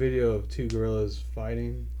watching the video of 2 gorillas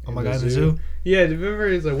fighting. Oh my god, in the zoo. Yeah, remember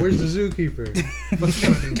it's like, where's the zookeeper? What's he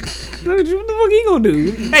gonna do? what the fuck he gonna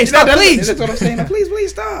do? Hey, stop, please! That's what I'm saying. Please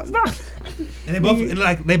stop. And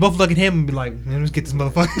they both look at him and be like, "Man, let's get this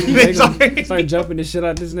motherfucker." They Sorry. gonna start jumping the shit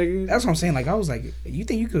out this nigga. That's what I'm saying. Like I was like, you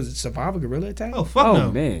think you could survive a gorilla attack? Oh fuck Oh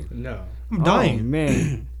no! man, No. I'm oh dying.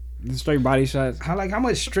 man, the straight body shots. How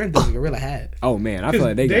much strength does a gorilla have? Oh man, I feel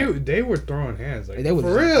like they were throwing hands. Like, They were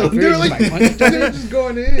for just, real. like, They were very, like, punching each other. they were just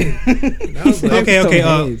going in. And I was like, Okay. Throw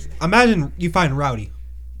hands. Imagine you find Rowdy.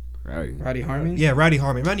 Rowdy. Roddy Harmon. Yeah, Rowdy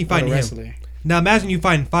Harmon. Imagine you What a find him. wrestler. Now imagine you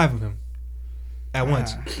find 5 of him at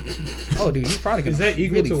once. Oh, dude, he's probably gonna Is that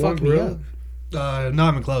equal really to one fuck me gorilla? up.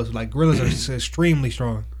 Not even close. Like gorillas are extremely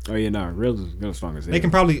strong. Oh yeah, nah, real strong as hell. They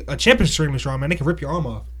can probably a chimp is extremely strong, man. They can rip your arm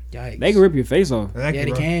off. Yikes. They can rip your face off. Exactly, Yeah,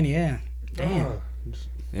 they bro. can. Yeah. Damn. oh,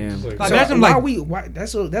 Damn. just like, Like, So imagine, why like- why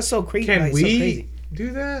that's so crazy. can like, we so crazy. do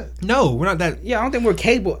that? No, we're not that. Yeah, I don't think we're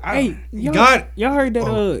capable. Hey, y'all, God- y'all heard that?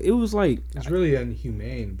 Oh. It was like It's really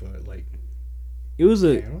inhumane, but like, it was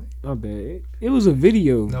a. family? My bad. It was a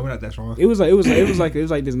video. No, we're not that strong. It was like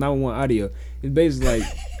this 911 audio. It's basically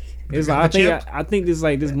like it's like I think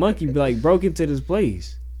this monkey like broke into this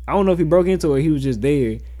place. I don't know if he broke into it or he was just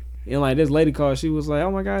there. And like this lady called, she was like,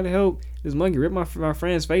 "Oh my god, help! This monkey ripped my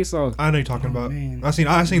friend's face off." I know you're talking Oh, about. man. I seen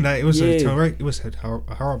that. It was Yeah. it was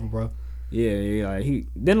horrible, bro. Yeah, like he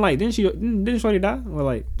didn't Shorty die or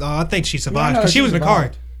like I think she survived No, because she was in the car.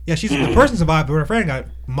 survived. Yeah, the person survived, but her friend got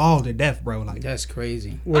mauled to death, bro. Like, That's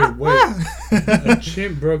crazy. Wait, a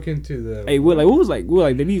chimp broke into the. hey, what was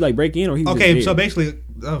did he like break in or he was okay, just so dead? basically,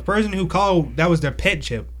 the person who called, that was their pet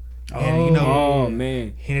chip. And, Oh, you know, Oh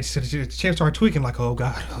man, and the chip started tweaking like, oh,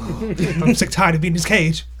 God. I'm sick tired of being in this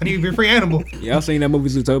cage. I need to be a free animal. y'all seen that movie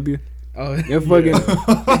Zootopia? Oh, They're fucking,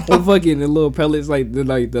 they're fucking the little pellets like the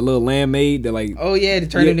little lamb made. They're like oh yeah, to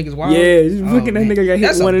turn Yeah, them niggas wild. yeah, just fucking that man. nigga got hit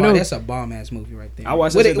That's with one of them. That's a bomb ass movie right there. I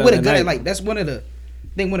watched with that shit the with a other good night. like that's one of the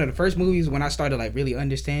first movies when I started like really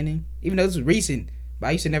understanding. Even though this was recent, but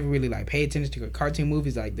I used to never really like pay attention to cartoon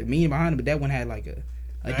movies like the meaning behind it. But that one had like a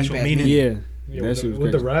Actual deep-ass meaning. yeah, Yeah, that with, shit the, was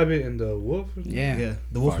with the crazy. rabbit and the wolf. Or something? Yeah. Yeah,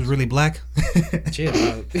 the wolf was really black. Chill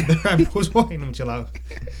out. The rabbit was white. Let me chill out.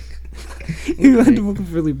 He like the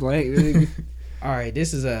fucking really black. Nigga. All right,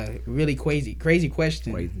 this is a really crazy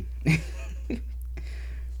question. Crazy.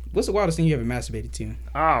 What's the wildest thing you ever masturbated to?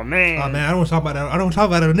 Oh man. Oh, man, I don't want to talk about that. I don't want to talk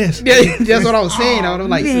about it on this. Yeah, that's what I was saying. I was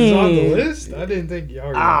like, man. It's on the list. I didn't think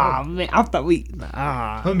y'all. Ah I man, I thought we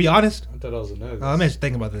I'm going to be honest. thought I was another. Let me just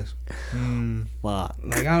think about this. fuck.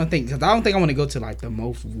 like I don't think I want to go to like the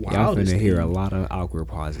most Y'all wildest. finna hear a thing. lot of awkward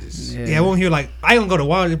pauses. Yeah, I won't hear like, I don't go to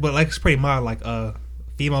wild, but like it's pretty mild, like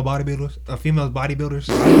female bodybuilders. Female bodybuilders.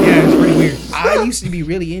 Yeah, it's pretty weird. I used to be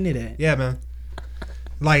really into that. Yeah, man.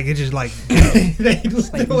 Like it's just like they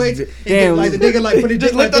just do it. Damn. Like the nigga like put it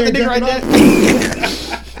Just lift up the there nigga and right jack there.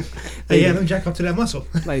 it off. Hey, yeah, let me jack up to that muscle.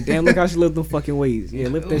 Like damn, look how she lift them fucking weights. Yeah,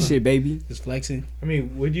 lift that shit, baby. Just flexing. I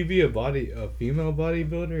mean, would you be a female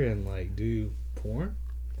bodybuilder and like do porn,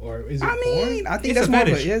 or is it I mean, I think It's that's a more of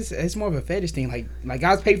fetish. it's more of a fetish thing. Like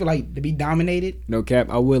guys pay for like to be dominated. No cap.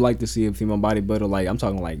 I would like to see a female bodybuilder. Like I'm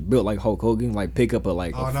talking like built like Hulk Hogan. Like pick up a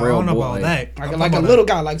like Oh a no, I frail don't know boy. about Like, that. Like a little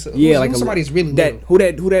guy, like yeah, like somebody's really that.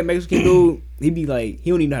 little. Who that Mexican dude? He be like he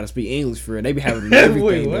don't even know how to speak English for it. They be having everything.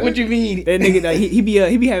 Wait, bro. what? What you mean? That nigga, like, he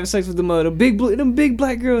be having sex with them big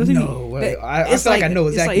black girls. He be- No, that- I feel like I know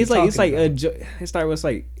exactly It's like what you're talking it started with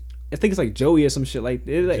like I think it's like Joey or some shit like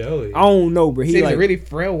that. It's like, Joey. I don't know, bro. He He's like a really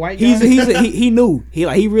frail white guy. he knew he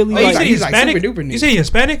really Oh, you like said he's he's like Hispanic? super duper You nigga. said he's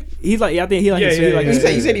Hispanic? he's like I think he like Yeah, he yeah, like yeah.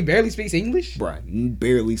 you said he barely speaks English. Bruh,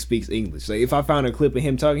 barely speaks English. So if I found a clip of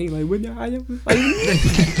him talking, he's like, "What y'all?" Like,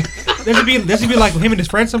 This would be like him and his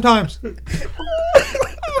friends sometimes.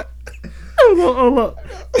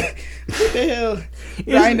 What the hell?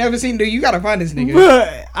 I ain't never seen. Dude, you gotta find this nigga.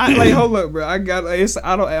 Bruh, Hold up, bro. I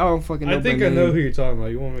don't fucking know. I think I know who you're talking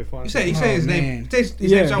about. You want me to find? You say his name. His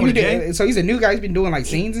Yeah. name starts with a J? So he's a new guy. He's been doing like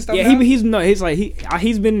scenes and stuff. Yeah, now?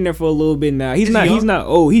 he's been in there for a little bit now. He's Is he not young?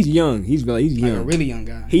 old. He's young. He's like young. a really young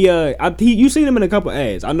guy. You seen him in a couple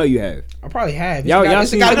ads. I know you have. I probably have. Y'all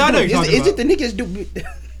seen- I know you're talking Is it the niggas do?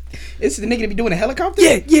 Is it the nigga that be doing a helicopter?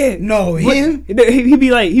 Yeah. No, him. He be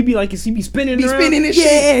like, is he be spinning? Be around? spinning this Yeah,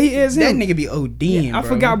 shit. he is That him. nigga be ODing. I bro.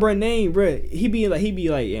 forgot bro name, bro. He be like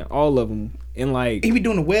in all of them, and like He be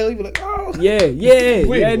doing the whale. He be like, oh. yeah. Wait,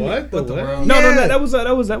 yeah. what? What the what? world? No, Yeah. that was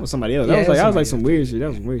somebody else. Yeah, That was somebody like some else. weird shit. That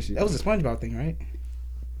was some weird shit. That was a SpongeBob thing, right?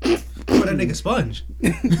 For that nigga Sponge.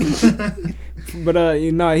 But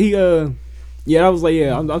he yeah, I was like,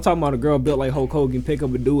 yeah, I'm talking about a girl built like Hulk Hogan, pick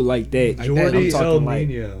up a dude like that. Like Jordy I'm talking El like-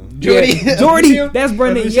 Nino. Jordy. Yeah, Jordy, that's bro.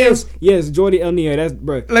 Let me name. see Yes, Jordy El Nino. That's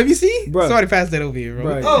bro. Let me see. Bruh. Somebody pass that over here, bro.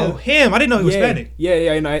 Bruh. Oh, him. I didn't know he was Hispanic.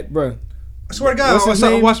 Yeah, you know, bro. I swear to God, What's his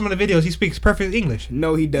I name? watched him in the videos. He speaks perfect English.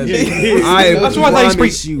 No, he doesn't. Yeah. I That's why I thought he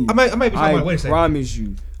promise speaks. you. I might be talking about. Wait a second. promise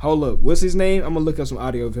you. Hold up. What's his name? I'm gonna look up some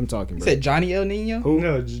audio of him talking, You bro. said Johnny El Nino. Who?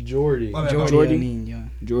 No, it's Jordy. My bad. Jordy Jordy? El Nino.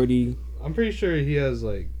 Jordy. I'm pretty sure he has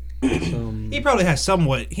like some. He probably has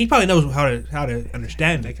somewhat. He probably knows how to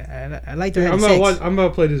understand it. Like I like to have I'm sex. about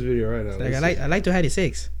to play this video right now. Like Let's I like to have the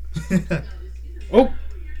sex. Oh, Let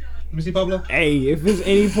me see, Pablo. Hey, if it's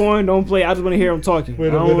any porn, don't play. I just want to hear him talking. wait,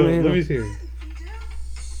 I don't wanna hear let me him. see. it.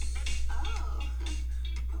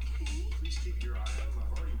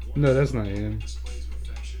 No, that's not him.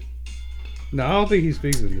 No, I don't think he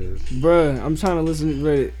speaks in this. Bruh, I'm trying to listen,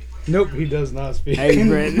 bruh. Nope, he does not speak. Hey,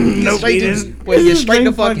 bruh. Nope, Straight he to- doesn't. well, yeah, straight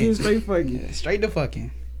to fucking. Straight fucking. Yeah, straight to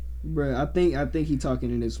fucking. Bruh, I think he talking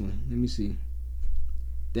in this one. Let me see.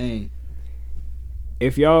 Dang.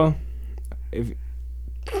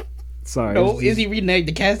 Sorry. No, it's is he reading like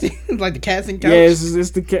the casting, like the casting couch? Yeah,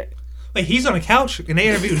 it's the cat. Wait, he's on a couch and they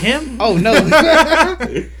interviewed him? Oh no.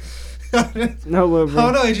 No, look, bro.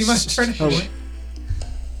 Oh no, you might turn it. Hold on.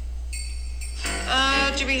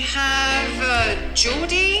 Do we have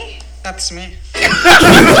Geordie? That's me.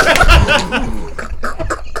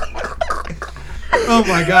 Oh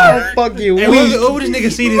my god. Fuck you. Hey, what would this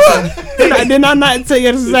nigga see this time? Did I not tell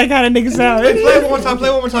you this is that kind of nigga sound? Play it one more time,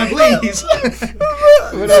 please.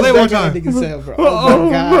 Play it one time. Oh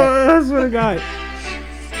my god. bro, I swear to God.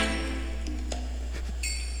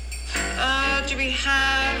 Do we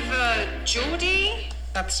have Geordie?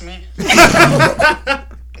 That's me.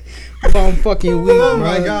 I'm fucking weak, Oh bro.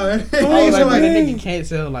 my god. I was like, bro, the nigga can't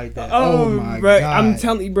sell like that. Oh, my bro, god. I'm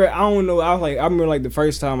telling you, bro. I don't know. I remember like the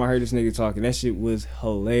first time I heard this nigga talking. That shit was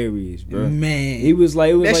hilarious, bro. Man. He was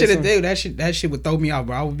like, that shit some- that shit would throw me off,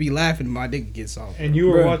 bro. I would be laughing my dick gets off. And you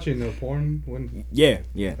were Bruh. watching the porn when? Yeah.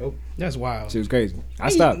 That's wild. Shit was crazy. I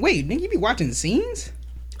Wait, stopped. Wait, nigga, you be watching scenes?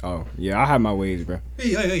 Oh yeah, I have my ways, bro.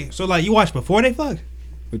 Hey. So like you watch before they fuck?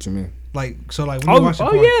 What you mean? Like so like when you watch the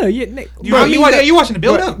porn. yeah. You watching the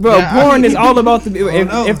build up? Bro, Yeah, I porn mean- is all about the.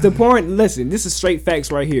 no. If the porn, listen, this is straight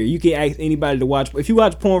facts right here. You can ask anybody to watch. If you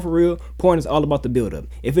watch porn for real, porn is all about the build up.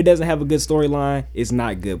 If it doesn't have a good storyline, it's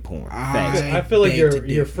not good porn. Facts. I I feel like beg your to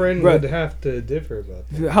differ. your friend Bruh. would have to differ about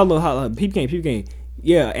that. Hello, peep game.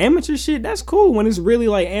 Yeah, amateur shit, that's cool when it's really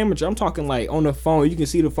like amateur. I'm talking like on the phone, you can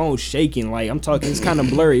see the phone shaking. Like I'm talking, it's kind of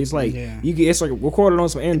blurry. It's like Yeah. it's like recorded on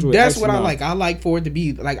some Android. That's Actually, what I no. like. I like for it to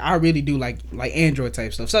be like I really do like Android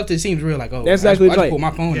type stuff. Stuff that seems real. Like That's I exactly just like- pull my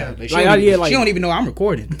phone Yeah. out. Like, she, Like, don't even, like- she don't even know I'm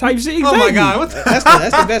recording. Type shit. Oh my exactly. god, what the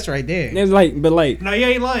That's the best right there. It's like, but like. No, you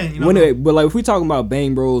ain't lying. You know? When but like if we talking about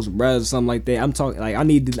Bang Bros, Brothers, or something like that, I'm talking like I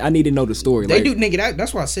need to know the story. They like, do, nigga.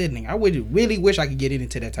 That's why I said, nigga. I would really wish I could get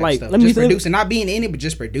into that type Like, of stuff. let me- Just let me- producing, not being in it, but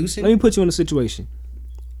just producing. Let me put you in a situation.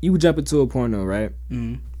 You would jump into a porno, right?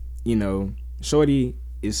 Mhm. You know, Shorty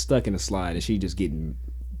is stuck in a slide and she just getting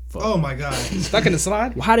fucked. Oh my god. Stuck in the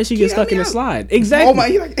slide. Well, how did she get Yeah, stuck in yeah. the slide? Exactly. Oh my,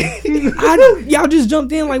 you like, I don't. Y'all just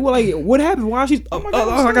jumped in like, what happened? Why she's? my God,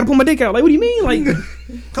 I gotta pull my dick out. Like, what do you mean? Like,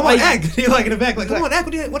 Come on, act. You're like in the back, like, come on, act.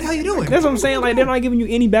 What the hell you doing? that's what I'm saying. Like, they're not giving you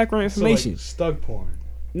any background So like information. stuck porn.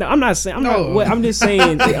 No, I'm not saying. I'm No. not. What, I'm just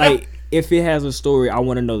saying. Like, if it has a story, I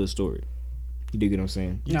want to know the story. You dig what I'm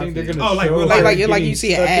saying? You No, think they're I gonna Oh, like, show like- like her like getting you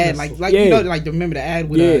see an stuck in ad, a like Yeah. you know, like remember the ad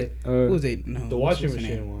with Yeah. what was it? No, the what's washing the name?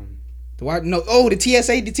 machine one. The watch, no, the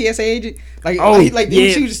TSA agent. Like, Oh, like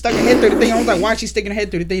yeah. she was stuck her head through the thing. I was like, why is she sticking her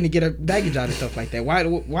head through the thing to get her baggage out and stuff like that?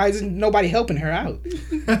 Why isn't nobody helping her out?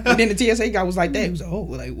 And then the TSA guy was like that. He was like, oh,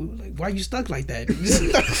 like why are you stuck like that?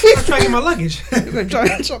 I'm trying to get my luggage. like,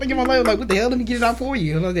 trying to get my life. Like, what the hell? Let me get it out for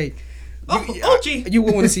you. And I was like, Oh, gee. you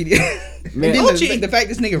would want to see the. Man, and then OG. the fact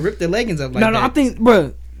this nigga ripped their leggings up like no, that. I think,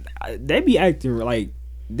 bro, they be acting like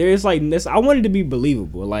there's like this. I want it to be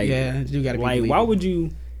believable. Like, yeah, you gotta be. like why believable. would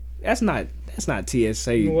you? That's not That's not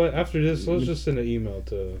TSA. You know what? After this, let's just send an email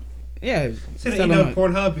to. Yeah, Send an email to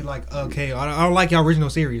Pornhub. Be like, okay, I don't like your original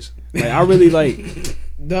series. Like I really like.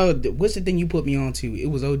 What's the thing you put me on to? It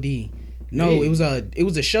was OD. No, it was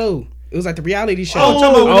a show. It was like the reality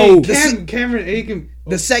show. Cameron Aiken.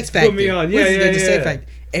 The Sex Factor. Put me on. The Sex Factor.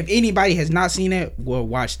 If anybody has not seen that, well,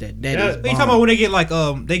 watch that. That is. You talking about when they get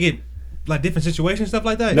like different situations, stuff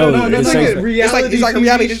like that? No, it's like a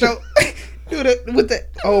reality show. Dude, with the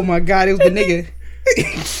oh my god, it was the nigga.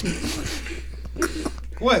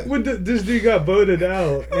 What? This dude got voted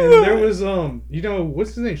out, and there was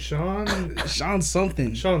what's his name? Sean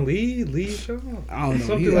something. Sean Lee Sean. I don't know.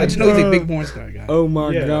 Something I just know he's a big porn star guy. Oh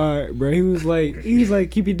my god, bro! He was like,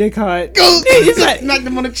 keep your dick hot. He's like, knocked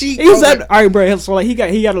him on the cheek. He was like, all right, bro. So like, he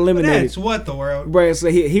got eliminated. That's what the world, bro.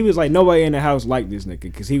 So he was like, nobody in the house liked this nigga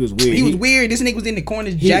because he was weird. He was weird. This nigga was in the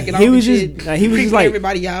corners jacking off. He was just like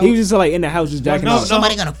everybody out. He was just like in the house just jacking off.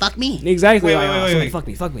 Somebody gonna fuck me. Exactly. Wait.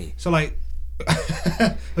 Fuck me. So like.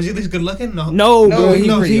 Was he at least good looking? No, bro. He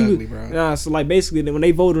was he ugly, bro. Nah, so like basically when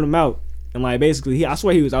they voted him out, and like basically I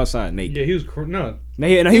swear he was outside naked. Yeah, he was he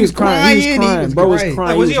was crying. He was crying.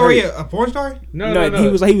 Like, was he already a porn star? No. He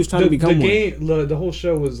was trying to become one. The whole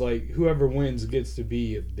show was like whoever wins gets to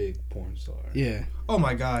be a big porn star. Yeah. Oh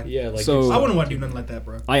my god. Yeah, like so I wouldn't want to do nothing like that,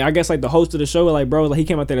 bro. Like I guess like the host of the show, like bro, like he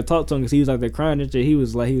came out there to talk to him because he was like there crying and shit. He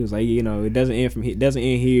was like you know it doesn't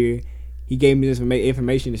end here. He gave me this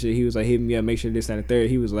information and shit. He was like, hit me up, make sure this and the third.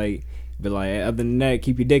 He was like, but like, other than that,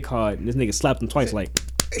 keep your dick hard. And this nigga slapped him twice, like,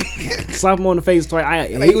 slap him on the face twice.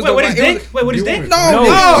 Wait, what is dick? What is dick? No.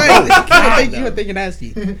 You were thinking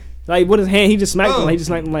nasty. Like, with his hand, he just smacked him. Like, he just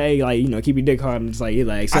smacked him, like, hey, like, you know, keep your dick hard. And just like,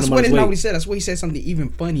 I swear that's not what he said. I swear he said something even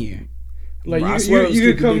funnier. Like,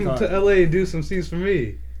 you could come to LA and do some scenes for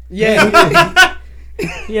me. Yeah.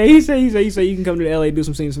 Yeah, he said you can come to LA and do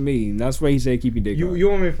some scenes for me. And that's where he said keep your dick hard. You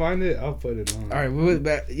want me to find it? I'll put it on. All right,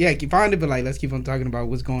 but yeah, find it. But like, let's keep on talking about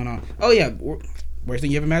what's going on. Oh yeah, worst thing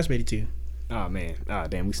you ever masturbated to? Oh man,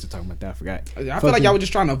 damn, we still talking about that. I forgot. I feel like y'all were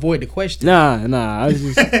just trying to avoid the question. Nah. I was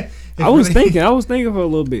just, I was thinking for a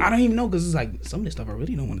little bit. I don't even know because it's like some of this stuff I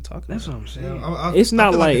really don't want to talk about. That's what I'm saying. Yeah, it's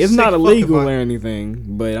not like it's not illegal or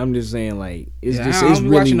anything, but I'm just saying like it's yeah, just I don't it's be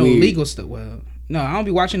really watching weird. no illegal stuff. Well, no, I don't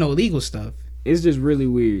be watching no illegal stuff. It's just really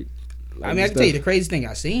weird. Like, I mean, I can tell you the craziest thing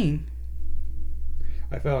I seen.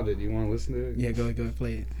 I found it. You want to listen to it? Yeah, go ahead,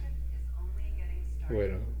 play it.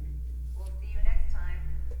 Wait up. We'll see you next time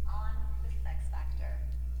on The Sex Factor.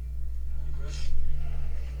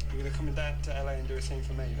 You're gonna come down to LA and do a scene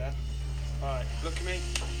for me, yeah? Alright, look at me.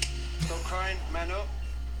 Stop crying, man up.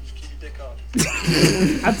 Just keep your dick on.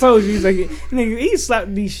 I told you, he's like, nigga, he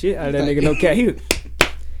slapped these shit out of that nigga. No cat. He was,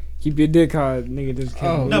 keep your dick hard, nigga. Just keep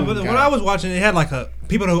no, but when I was watching, it had like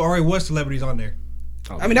people who already was celebrities on there.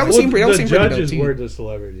 I mean, that would seem pretty. That would seem pretty dope too. The judges were the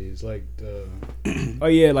celebrities, like the.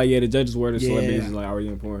 the judges were the celebrities, and like already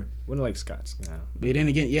in porn. What are like Scott's now? But then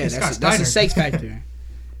again, yeah, that's a sex factor.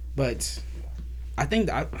 But I think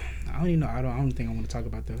I don't even know. I don't think I want to talk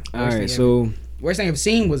about the. All right, so worst thing I've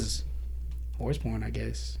seen was horse porn, I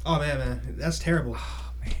guess. Oh man, that's terrible.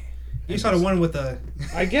 Oh, man. You saw the one with the.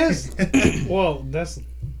 I guess. Well, that's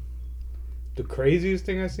the craziest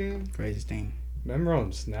thing I seen. Craziest thing. Remember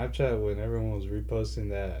on Snapchat when everyone was reposting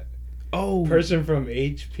that person from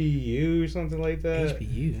HPU or something like that?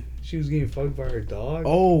 HPU. She was getting fucked by her dog.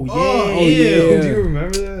 Oh yeah. Oh yeah. Do you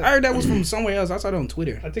remember that? I heard that was from somewhere else. I saw it on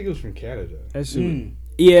Twitter. I think it was from Canada. That's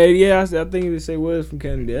yeah. I think they say it was from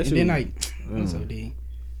Canada. And then like, that's OD.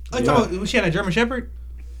 Oh, she had a German Shepherd.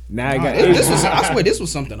 Nah, I got I swear this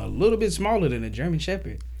was something a little bit smaller than a German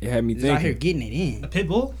Shepherd. It had me Just thinking. out here getting it in. A pit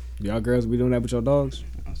bull. Y'all girls be doing that with your dogs?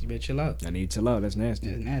 You better chill out. I need to chill out. That's nasty.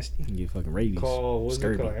 That's nasty. You get fucking rabies. What's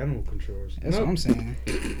it called? Animal controls. That's what I'm saying.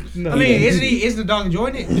 No, I mean, is the dog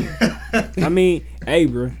enjoying it? I mean, hey,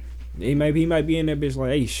 bro. He might be in that bitch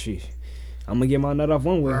like, hey, shit. I'm gonna get my nut off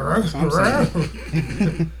one way. Ray.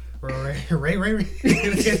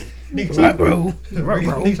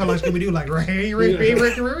 Niggas sound like Scooby Doo, like Ray.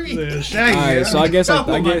 Alright, so I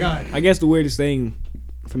guess the weirdest thing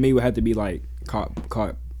for me would have to be like caught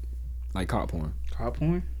porn. Caught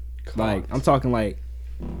porn? Like I'm talking like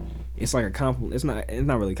it's like a it's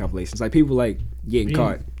not really a compilation. It's like people like getting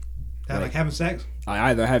caught. Like having sex? Like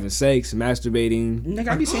either having sex, masturbating. Nigga,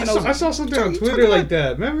 I be seeing those. I saw something on Twitter like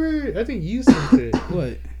that. Remember? I think you sent it.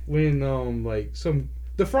 What? When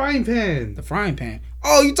the frying pan. The frying pan.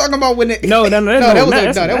 Oh, you talking about when it? No,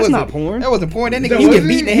 that's not porn. That wasn't porn. That nigga He get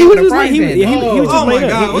beat in the head with a frying pan. He was just Oh my laid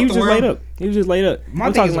God, up. what He was the just world? laid up. He was just laid up.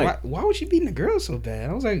 My thing is, why was she beating the girl so bad?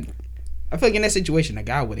 I was like, I feel like in that situation, a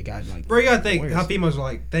guy would have got like. Bro, you gotta think how females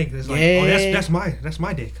like think. It's like, oh, that's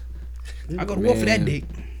my dick. I go to war for that Man. dick.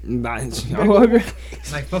 Nah, I agree.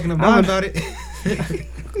 Like fucking I'm dying about it.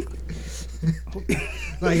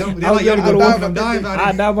 Like I'm, I was gonna go to war. I'm dying about I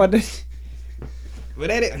it. die about this. But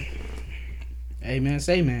that it. Hey man,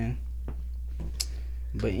 say man.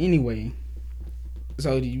 But anyway,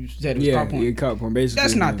 so you said it was Yeah, car porn. yeah, car porn. Basically,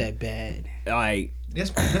 That's not that bad. Like That's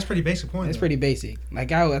pretty basic point. That's though. pretty basic.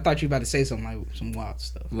 Like I thought you were about to say something like some wild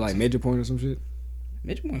stuff. major porn or some shit.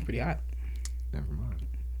 Midget porn's pretty hot. Never mind.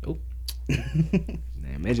 Nope.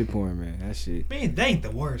 Man, major porn, man. That shit. Man, they ain't the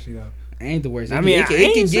worst, you know. Ain't the worst. I mean, I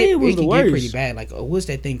ain't say it was the get worst. pretty bad. Like, what's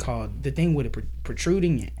that thing called? The thing with it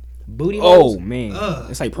protruding booty Oh holes? man,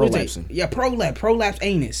 it's like What is prolapsing. that? Yeah, prolapse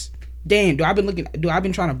anus. Damn, I've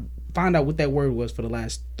been trying to find out what that word was for the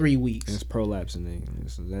last 3 weeks. It's prolapsing.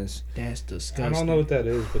 That's That's disgusting. I don't know what that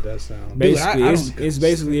is, but that sounds. basically I it's, don't- it's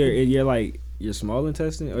basically your like your small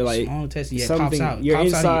intestine or like Small intestine, yeah, something. pops out. Your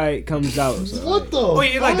Pops out inside comes out. So, What like, the? Oh,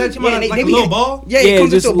 yeah, like that. You Yeah, like, they like a be little getting- ball. Yeah, Yeah, it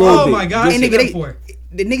comes just into a a little ball. Oh bit. my god, And I nigga, see they- that before.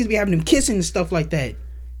 The niggas be having them kissing and stuff like that.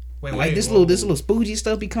 Wait, Like this little spoogie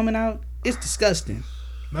stuff be coming out. It's disgusting.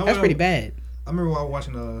 That's pretty bad. I remember I was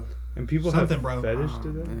watching And people Something, have bro. fetish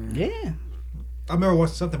to that. Yeah. I remember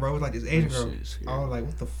watching something, bro. It was like this Asian girl. shit is scary. I was like,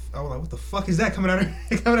 what the fuck is that coming out of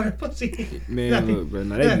her pussy? Man, look, bro,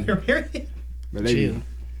 nah, Yeah, they be, her period. bro, they Chill. be,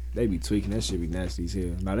 they be tweaking. That shit be nasty as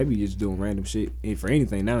hell. Nah, they be just doing random shit. And for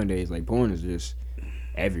anything nowadays, like porn is just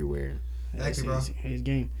everywhere. Exactly, bro. His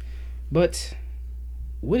game. But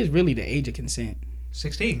what is really the age of consent?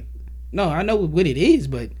 16. No, I know what it is,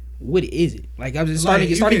 but what is it? Like I was just starting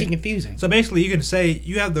Like, to get you can- confusing. So basically, you can say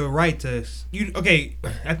you have the right to it's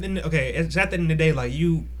at the end of the day, like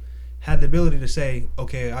you have the ability to say,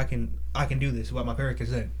 okay, I can do this without my parent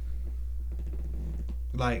consent.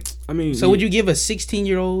 Like, I mean, So would you give a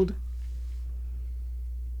 16-year-old?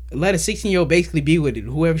 Let a 16-year-old basically be with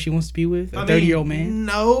whoever she wants to be with? A 30-year-old man?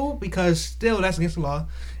 No, because still that's against the law,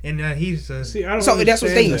 and he's See, I don't. So that's what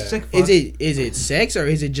I'm saying. understand sick that. fuck. Is it sex or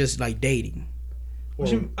is it just like dating?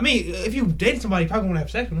 I mean, if you date somebody, you probably want to have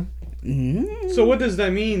sex with them. Mm. So what does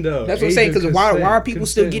that mean, though? That's what I'm Age saying. of Because why consent. are people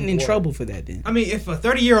still Consent getting in what? trouble for that then? I mean, if a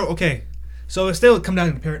 30-year-old, okay, so it still come down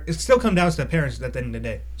to the parent. It still come down to the parents at the end of the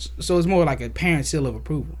day. So it's more like a parent seal of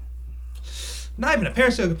approval. Not even a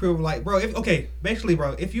parent still can prove, like, bro. Basically,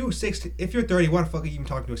 bro, if you're 60, if you're 30, why the fuck are you even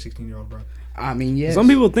talking to a 16-year-old, bro? I mean, yes. some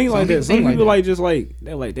people think Some like people that. Some think like people that. like just like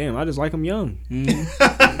they're like, damn, I just like them young. Mhm.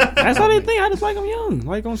 That's how they think. I just like them young,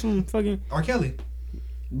 like on some fucking. R. Kelly.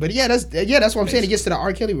 But yeah, that's what I'm saying. It gets to the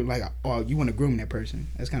R. Kelly, like, oh, you want to groom that person?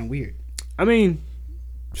 That's kind of weird. I mean,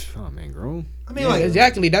 oh man, grown. I mean, Yeah, like,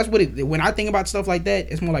 exactly. That's what it. When I think about stuff like that,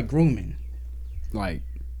 it's more like grooming. Like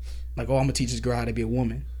Like, oh, I'm gonna teach this girl how to be a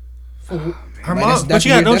woman. her Like, mom. that's Don't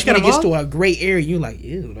you got? weird. Don't That's you got when a it gets mom? to a gray area. You like,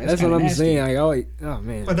 ew. that's what kinda I'm nasty. saying. Like, oh, oh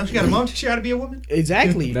man. But don't you got a mom? Teach you how to be a woman?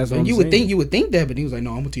 Exactly. That's what And I'm you would saying. think that, but he was like,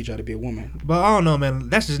 no, I'm gonna teach you how to be a woman. But I don't know, man.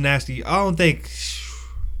 That's just nasty. I don't think.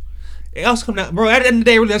 It also come down, bro. At the end of the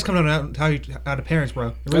day, it really does come down to how the parents, bro.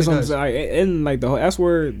 It really That's what I'm does. saying. Like, and like that's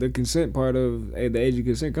where the consent part of the age of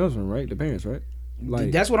consent comes from, right? The parents, right?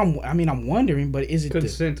 Like That's what I'm wondering, but is it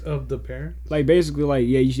Consent of the parent. like basically like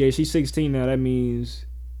yeah, she's 16 now. That means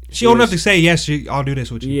She old enough to say yes. I'll do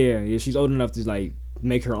this with you. yeah, she's old enough to like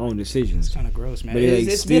make her own decisions. It's kind of gross, man. But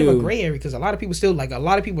It's a bit of a still- gray area because a lot of people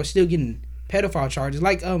are still getting pedophile charges.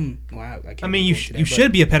 Like well, I can't I mean, go you into that, you but-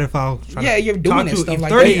 should be a pedophile. trying Yeah, to you're doing talk that to- stuff if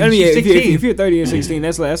like 30, that. I mean, she's if 16. you're 30 and 16,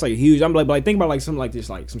 that's like huge. I'm like think about like something like this,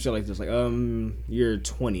 like some shit like this, like you're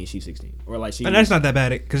 20 and she's 16, or like she. And that's not that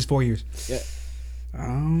bad because it's 4 years. I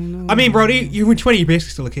don't know. I mean, bro, you were 20. You're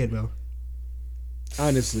basically still a kid, bro.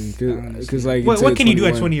 honestly, because like What until can you do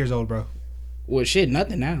at 21 20 years old, bro? Well, shit,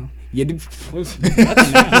 nothing now. Yeah, dude,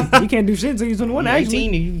 Nothing now. you can't do shit until you're 21. You're Actually,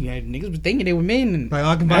 18, and niggas was thinking they were men and Like,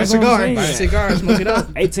 I can buy a That's what I'm cigar. saying. buy a cigar, smoke it up.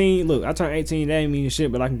 18. Look, I turned 18. That ain't mean shit,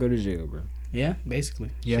 but I can go to jail, bro. Yeah,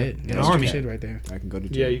 basically. Yeah, Shit. in That's the army. some shit right there. I can go to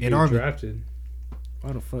Yeah, jail. you In get Army. drafted.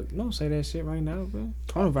 Why the fuck? Don't say that shit right now, bro.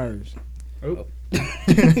 Coronavirus. Bro,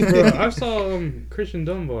 I saw Christian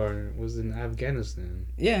Dunbar was in Afghanistan,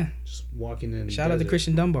 Yeah. just walking in. the Shout out to desert.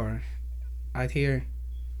 Christian Dunbar. Out here.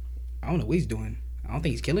 I don't know what he's doing. I don't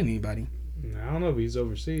think he's killing anybody. I don't know if he's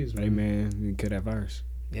overseas. Hey man, you can kill that virus.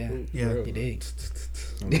 Yeah. Yeah. Bro. He did.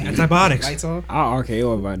 Antibiotics. Lights off. I'll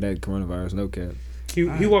RKO about that coronavirus. No cap. He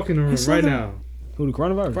walk in the room right now. Who the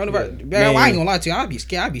coronavirus? Coronavirus. Man. I ain't gonna lie to you. I'd be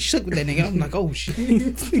scared. I'd be shook with that nigga. I'm like, oh shit.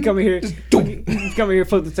 he come in here. He come in here,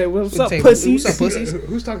 flip the table. What's up, Table. pussy? What's up, pussies?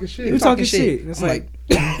 Who's talking shit? Who's talking shit? It's I'm like,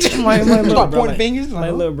 like look, Start bro, pointing fingers.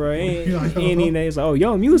 like, look, bro, ain't Like, even. It's like, oh,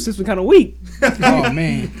 your immune system kind of weak. Oh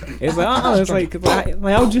man. It's like, it's like,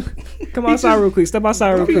 how would you come outside real quick? Step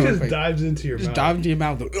outside real He quick. just dives into your Just mouth. dive into your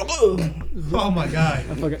mouth. Oh my god.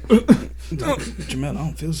 I'm fucking, Jamel, I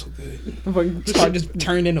don't feel so good. I'm fucking Start just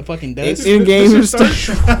turned into fucking dust. in game and start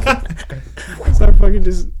fucking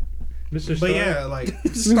just. Mr. But Stark. yeah, like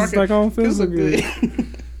It's like I don't feel so good.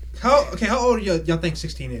 how old y'all think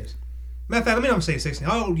 16 is? Matter of fact, let me not say 16.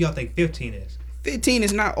 How old y'all think 15 is? 15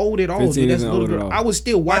 is not old at all. 15 Dude. That's isn't a little old at bit. all. I was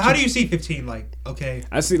still Like, watching. how do you see 15? Like, okay,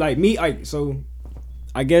 I see like me. Like so,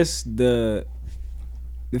 I guess the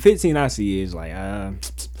 15 I see is like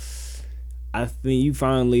I think you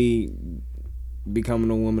finally becoming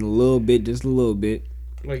a woman a little bit, just a little bit.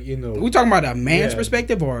 Like, you know. We talking about a man's Yeah.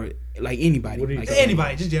 perspective or like anybody? What do you Like, think?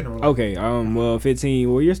 anybody, just general. Like, Okay, well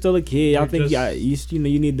 15. Well, you're still a kid. I You're think just- you know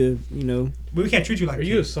you need to but we can't treat you like Are a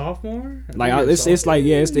you a kid. sophomore? like it's like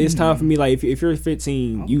yeah it's time for me like if you're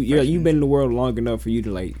 15 you've been in the world long enough for you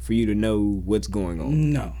to know what's going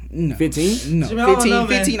on. No. 15? No. I don't 15. know, man.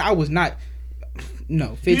 15. I was not.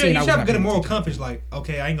 No. You 15. should I was have not a good paying moral attention. compass. Like,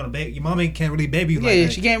 okay, I ain't gonna baby. Your mama can't really baby you Yeah, like yeah,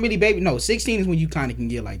 that. she can't really baby. No, 16 is when you kind of can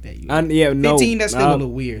get like that. Yeah, no. 15, that's still a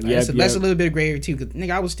little weird. Like, yeah, that's a yeah. little bit of gray area too. Cause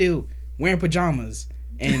nigga, I was still wearing pajamas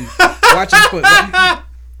and watching.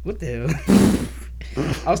 What the hell?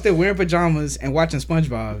 I was still wearing pajamas and watching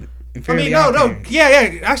SpongeBob. And I Fairly mean, Odd no. Parents.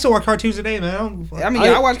 Yeah. I still watch cartoons today, man. I mean,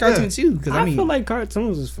 I watch cartoons too. Because I I mean, feel like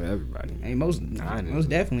cartoons is for everybody. hey, most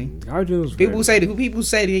definitely. Cartoons. People say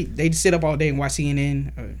they sit up all day and watch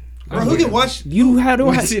CNN. Bro, who can watch? You have to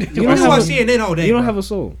Watch watch. it. You Who don't can watch have. CNN all day? You don't bro? have a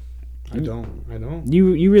soul. I don't.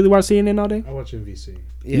 You really watch CNN all day? I watch MVC.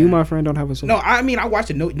 Yeah. You, my friend, don't have a soul. No, I mean I watch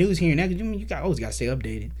the news here and there. 'Cause you always got to stay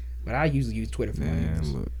updated. But I usually use Twitter for my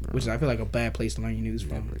news, look, bro. which is I feel like a bad place to learn your news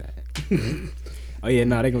from. Oh yeah,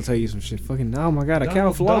 nah, they gonna tell you some shit. Fucking, oh my god, a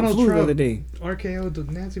cow Donald flew the Trump. other day. RKO to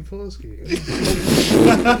Nancy Pelosi.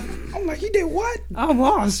 I'm like, he did what?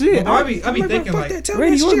 Oh shit. I be I'm like, thinking fuck like, that, tell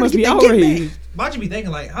Randy that Orton shit, must be get that outraged. why'd you be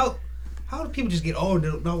thinking like, how do people just get old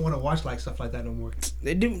and don't want to watch like stuff like that no more?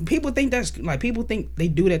 They do, people think that's like people think they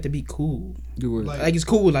do that to be cool. Do it. Like- Like it's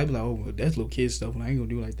cool, like oh that's little kid stuff. And I ain't gonna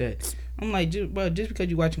do it like that. I'm like, just because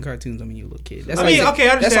you watching cartoons, I mean you a little kid. That's I like mean, okay, I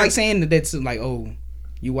that's understand. like saying that that's like oh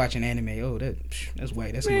you watching anime. Oh that's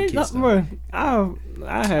white. That's some Man, little kid stuff. bro,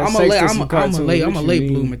 I had I'm sex a with some cartoons. late What you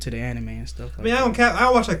mean? bloomer to the anime and stuff. I mean, I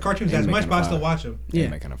don't watch like cartoons as Anime much, kinda but I fire. still watch them. Yeah.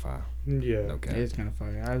 Anime kind of fire. Yeah. Okay. It's kind of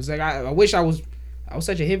fire. I was like, I wish I was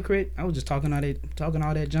such a hypocrite. I was just talking all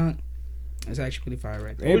that junk. It's actually really fire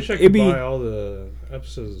right there. I wish I It'd could be- buy all the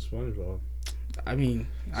episodes of SpongeBob. I mean,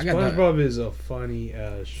 I got the SpongeBob is a funny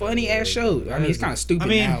ass show. show. I mean, it's kind of stupid I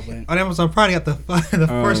mean, now, but on Amazon Prime, got the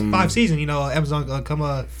first 5 seasons. You know, Amazon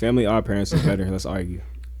come Family Odd Parents is better. Let's argue.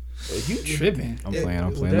 you tripping. I'm playing.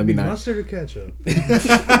 Would Let that me be not. mustard or ketchup?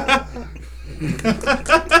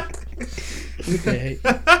 Okay.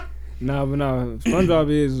 Nah, but no. SpongeBob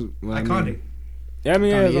is well, I mean- iconic. Yeah, I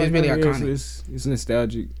mean, Iconic. yeah, It's really like, iconic. It's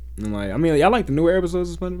nostalgic. And like, I mean, y'all like the newer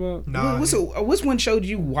episodes of SpongeBob? Nah, What's one show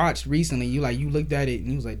you watched recently? You looked at it and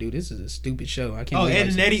you was like, dude, this is a stupid show. I can't. oh, believe Ed I and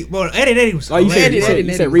just- Eddie. Well, Ed and Eddie was Oh, you said, Ed you and said, Eddie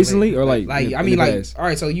you said was recently like- or like? Like in I mean, the like past? all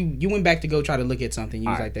right. So you went back to go try to look at something. You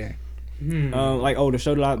was like there. like older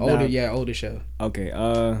show that I Older show. Okay.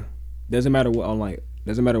 Doesn't matter what on like.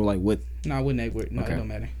 Doesn't matter like what. No, I wouldn't. No, Okay. it don't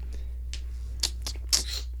matter.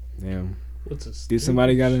 Damn. What's a Did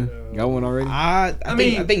somebody got Uh, one already? I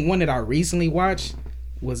mean- think one that I recently watched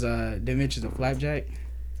was The Adventures of Flapjack.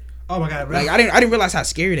 Oh my god, bro. Like I didn't realize how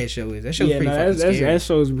scary that show is. That show's pretty fucking scary. that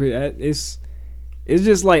show's pretty. It's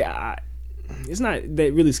just like it's not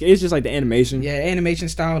that really scary. It's just like the animation. Yeah, animation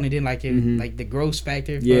style, and then like like the gross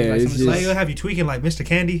factor. Yeah, like it's some of the just- stuff. Like, it'll have you tweaking like Mr.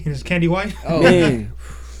 Candy and his Candy White. Oh Man,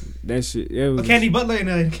 that shit. It A was, Candy Butler and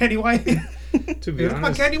a Candy White. To be That's my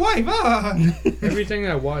honest, Candy White. everything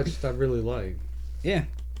I watched, I really liked. yeah.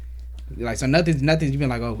 Like so, nothing's you've been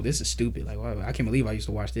like, oh, this is stupid. Like, wow, I can't believe I used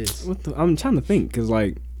to watch this. I'm trying to think because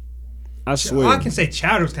like I swear. I can say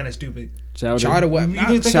Chowder was kind of stupid. Chowder what? You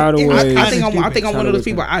think- Chowder it was- I think I'm one of Chowder those was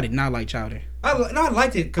people. I did not like Chowder. I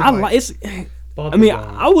liked it. 'Cause, I like it's. I mean,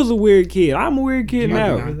 I was a weird kid. I'm a weird kid You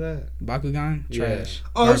now. like Remember that? Bakugan, Yeah. trash.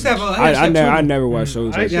 Oh, I used to have. I never watched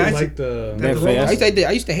shows I like actually that. Yeah, like the. That the fake- robot.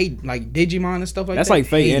 I used to hate like Digimon and stuff like That's that. like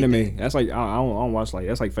fake Hated anime. that. That's like I don't watch like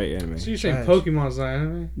that's like fake anime. So you're saying Trash. Pokemon's not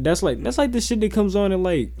anime? That's like the shit that comes on in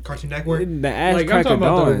like Cartoon Network. the ass Like I'm crack of talking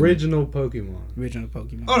about the dawn. original Pokemon. Original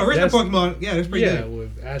Pokemon. Oh, the original That's- Pokemon. Yeah, that's pretty Yeah, good.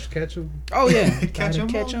 with Ash Ketchum. Oh yeah, Catch 'em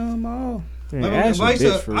catch all. 'em all. Man, Like, Ash I a used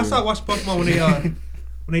bitch to. for I real. started watching Pokemon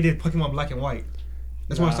when they did Pokemon Black and White.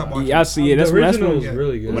 That's when I stopped watching. Yeah, I see it. That's the when original was yeah.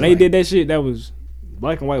 really good. when they did that shit. That was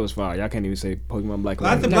Black and White was fire. Y'all can't even say Pokemon Black and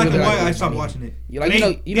White. After Black and White, I stopped watching it.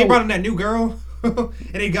 They brought in that new girl, and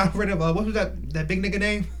they got rid of what was that big nigga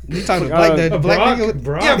name? You talking about the black nigga?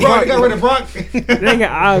 Brock? Yeah, Brock. They got rid of Brock. That nigga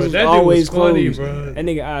eyes was That dude always was funny, closed. bro. That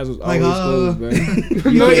nigga eyes was Like, always closed,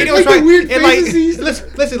 bro. You know, he was trying weird and like faces.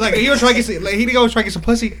 listen, like he was trying to get he was trying to get some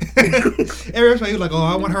pussy. Every time he was like, "Oh,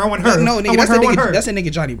 I want her, I want her." No, I nigga, want her, I want her. that's a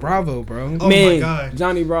nigga Johnny Bravo, bro. Oh Man, my god,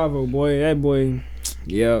 Johnny Bravo, boy, that boy.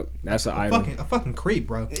 Yep, that's an idol. a fucking creep,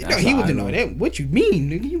 bro. No, he wouldn't know that. What you mean,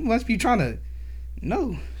 nigga? You must be trying to.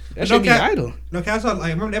 No, that should be idol. No, cause I saw, like,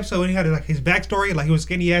 I remember the episode when he had like his backstory, like he was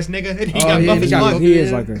skinny ass nigga, and he Oh, got yeah, buff he as got fuck. buff. He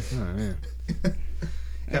is like a. Oh, man.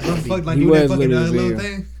 Got buff as fuck, like He doing that was fucking little as little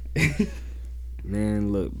hell. thing.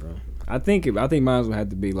 Man, look, bro. I think mine would have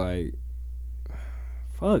to be like,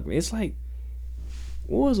 fuck. It's like,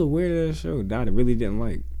 what was a weird ass show that I really didn't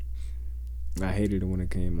like? I hated it when it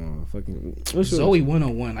came on. Fucking Zoe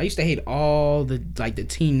 101. I used to hate all the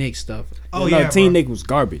Teen Nick stuff. Oh no, yeah, Teen bro. Nick was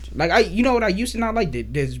garbage. Like you know what I used to not like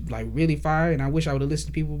that that's like really fire, and I wish I would have listened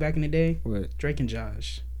to people back in the day. What? Drake and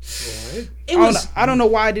Josh. What? I don't know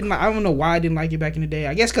why I didn't like it back in the day.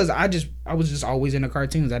 I guess because I was just always into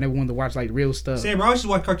cartoons. I never wanted to watch like real stuff. Same, bro. I used to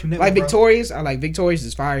watch Cartoon Network. Like bro. Victorious, I like Victorious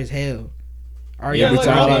is fire as hell. Yeah, like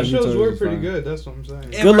all Victoria- those shows Victoria were was pretty fine. good. That's what I'm saying.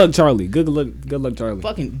 Yeah, Good bro. luck, Charlie. Good luck, Charlie.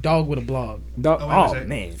 Fucking dog with a blog. Dog, Oh, wait a oh second.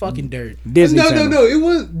 man, Fucking dirt. Disney No, Channel. no, no. It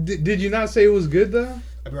was. Did you not say it was good though?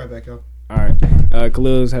 I'll be right back, yo. All right,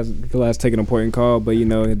 Khalil has taken an important call, but you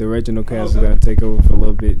know the original cast is gonna take over for a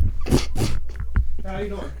little bit. How you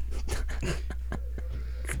doing?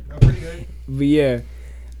 I'm pretty good. But yeah,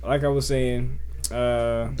 like I was saying,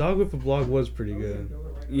 Dog with the Blog was pretty good.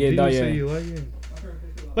 yeah, Did dog, you say yeah. you like it?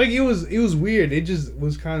 Like it was weird. It just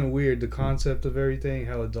was kind of weird. The concept of everything,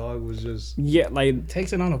 how a dog was just. Yeah, like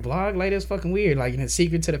Takes it on a blog, like that's fucking weird. Like in a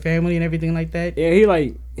secret to the family and everything like that. yeah,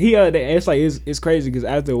 it's crazy because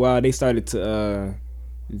after a while they started to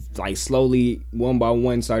like slowly one by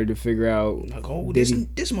one started to figure out Like, oh,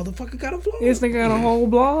 did this motherfucker got a vlog. this nigga got a whole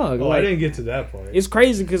blog. Oh, like, I didn't get to that part. it's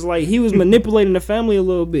crazy because like he was manipulating the family a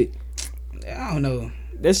little bit. I don't know.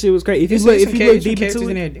 That shit was crazy. If There's you look some deep characters into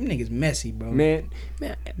in it, there, them niggas messy, bro. man,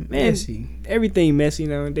 Messy. everything messy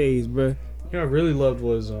nowadays, bro. You know, I really loved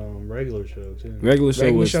was regular show too. Regular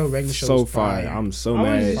show was Regular show so was fire. fire. I'm so I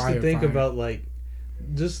always mad. used to Fire, think fire. about like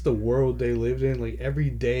just the world they lived in. Like every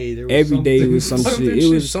day there was Every day something- was some Something shit. It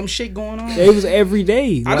shit, was some shit going on. it was every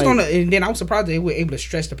day. I just like, don't know, and then I was surprised they were able to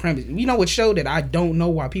stress the premise. You know what show that I don't know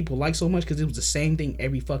why people like so much because it was the same thing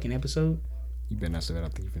every fucking episode. You better not say that. I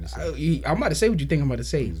think you finna say. I'm about to say what you think I'm about to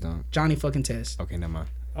say. Please don't. Johnny fucking Test. Okay, never mind.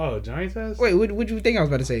 Oh, Johnny Test. Wait, what do you think I was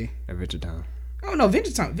about to say? Adventure Time. Oh no,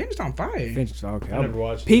 Vintage Time fire. Adventure Time. Okay. I never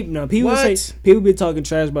watched. People What? say people be talking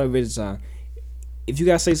trash about Adventure Time. If you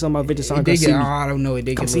gotta say something about Adventure Time, It come did see get, me. I don't know, it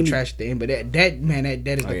did Come get a see little me. trash at the end, but that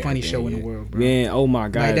is Oh, the yeah, funniest show in yeah. the world, bro. Man, oh my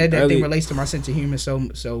god. Like that Early- thing relates to my sense of humor so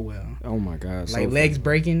well. Oh my god. so Like funny. legs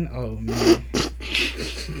breaking. Oh man,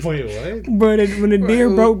 Wait, what? Bro, when the deer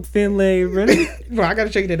Bro. broke Finn leg, bro, he bro, I gotta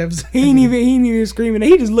check that episode. ain't even screaming.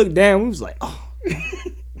 He just looked down. We was like, oh.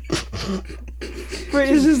 Bro,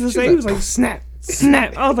 it's just the same. He was like, snap,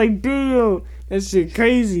 snap. I was like, damn, that shit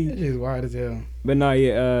crazy. That shit is wild as hell. But nah,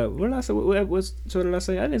 yeah. What did I say? What show did I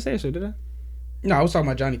say? I didn't say a show, did I? No, I was talking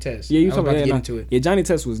about Johnny Test. Yeah, you I was talking about to yeah, get nah. into it. Yeah, Johnny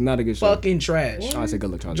Test was not a good show. Fucking trash. I said good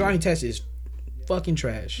luck, Charlie. Johnny Test is fucking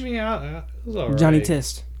trash. I mean, it was alright. Johnny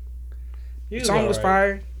Test. He was Song was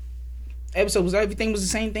alright. fire. Episode was everything was the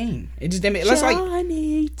same thing. It just didn't. Let's like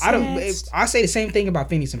I say the same thing about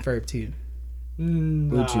Phineas and Ferb too. What you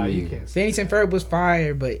Nah, you mean? can't. Phineas and Ferb was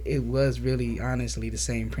fire, but it was really honestly the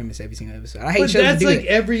same premise every single episode. I hate But shows that that's do like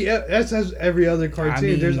it. that's as every other cartoon.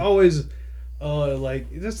 mean- There's always, like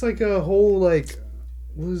that's like a whole like,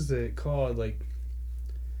 what is it called? Like,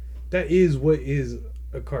 that is what is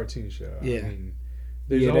a cartoon show. Yeah. I mean,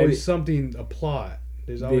 there's Yeah, that always is- something, a plot.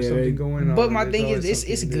 There's always Yeah, something going on. But my There's thing is, always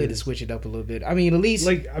it's something good to new. switch it up a little bit. I mean, at least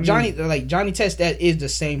Like, I mean- Johnny Test, that is the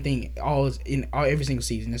same thing every single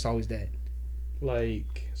season. It's always that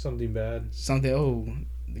Like something bad. something. Oh,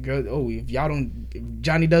 the girl. Oh, if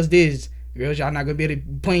Johnny does this, girls, y'all not gonna be able to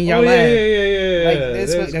play in y'all Oh yeah, live. yeah. Like,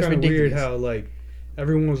 that's that's kind of weird ridiculous. how like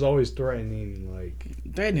everyone was always threatening. Like,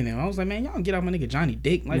 Threatening him. I was like, man, y'all get out my nigga Johnny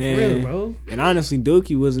Dick, like Man. for real, bro. And honestly,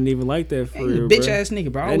 Dookie wasn't even like that for Hey, you real, a bitch bro. ass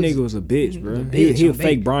nigga, bro. I That always- nigga was a bitch, bro. a bitch, He a I'm fake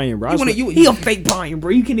baby. Brian, bro. You wanna- you- He a fake Brian, bro.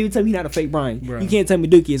 You can't even tell me he not a fake Brian. Bro. You can't tell me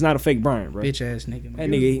Dookie is not a fake Brian, bro. bitch ass nigga. That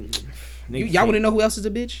Man. nigga. Y'all want to know who else is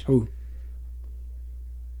a bitch? Who?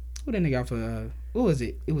 Who that nigga out for? Who was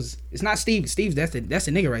it? It's not Steve. Steve's that's the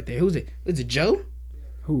nigga right there. Who's it? Is it Joe?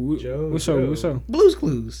 Who? Joe, What show? Joe. What show? Blue's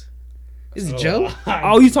Clues. Is it Joe?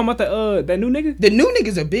 Oh, you talking about that new nigga? The new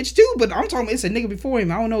nigga's a bitch too, but I'm talking. It's a nigga before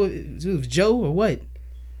him. I don't know if it was Joe or what.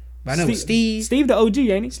 But I know it's Steve. Steve the OG,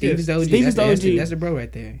 ain't he? Steve is the OG. Steve is the OG. That's the bro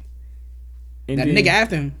right there. And Now, the then- nigga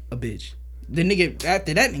after him, a bitch. The nigga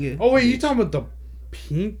after that nigga. Oh wait, you talking about the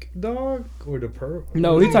pink dog or the purple?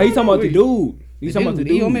 No, he talking about the dude. He's talking about the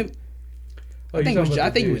He don't dude. remember- Oh, I think it was. I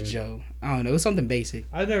think it was dude. Joe. I don't know. It was something basic.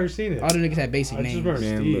 I've never seen it. All the niggas had basic I just names. remember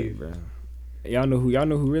Man, Steve. look, bro. Y'all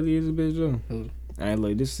know who really is a bitch though. Who? I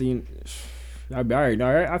look this scene. I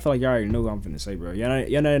feel like y'all already know what I'm finna say, bro. Y'all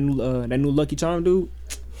know that new Lucky Charm dude.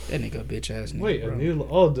 That nigga a bitch ass nigga. Wait, bro. a new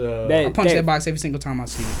the I punch that box every single time I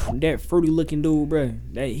see it. That fruity looking dude, bro.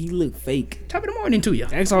 That he look fake. Top of the morning to you.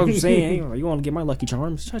 That's all I'm saying. You want to get my Lucky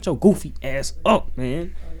Charms? Shut your goofy ass up,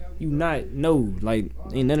 man. You ain't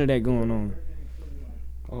none of that going on.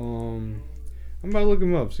 I'm about to look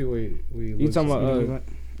him up. See what we. You talking about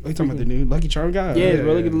You talking about the new Lucky Charm guy? Yeah,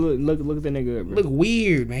 bro. Look at that nigga up, bro. Look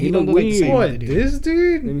weird, man. He, He don't look look like the weird. same What, other dude. this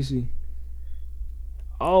dude? Let me see.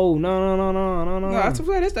 Oh no. No, that's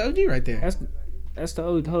the OG right there. That's the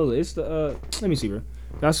old hold. It's the Let me see, bro.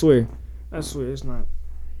 I swear it's not.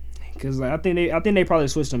 Cause like I think they probably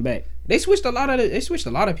switched them back. They switched a lot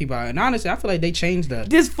of people out, and honestly, I feel like they changed the.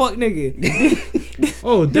 This fuck nigga.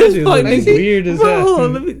 Oh, that This dude fuck looks nigga. weird as Bro, hold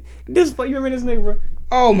on, hell. this fuck. You remember this nigga, bro?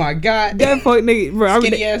 Oh my god, That fuck nigga, bro.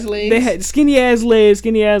 skinny ass legs. They had skinny ass legs,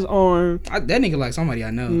 skinny ass arm. That nigga like somebody I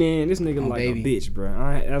know. Man, this nigga Oh, like baby. a bitch, bro.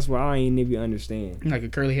 That's why I ain't even understand. Like a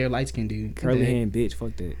curly hair, light skinned dude. Curly hand bitch.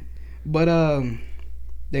 Fuck that. But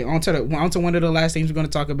they onto one of the last things we're gonna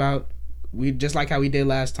talk about. We just like how we did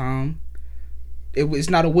last time. It's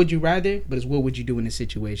not a would you rather, but it's what would you do in this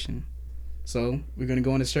situation. So we're gonna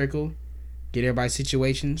go in a circle, get everybody's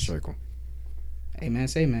situations. Circle. Hey man,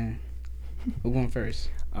 say man. Who going first?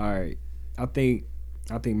 All right. I think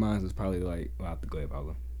mine is probably like. Well, I have to go ahead,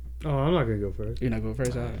 Paulo. Oh, I'm not gonna go first. You're not going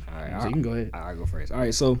first. All right. All right. So you can go ahead. I'll go first. All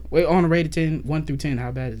right. So Wait, on a rate of 10, 1 through 10,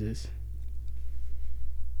 how bad is this?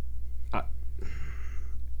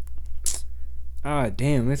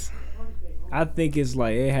 damn. I think it's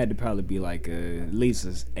like it had to probably be like at least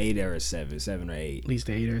an 8 or a 7 or 8. At least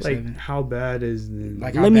an 8 or a Like, 7. how bad is the?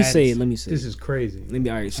 Like, how Let me bad say is- it. This is crazy. Let me.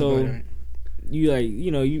 All right. Go So ahead. you like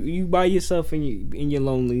you by yourself and you're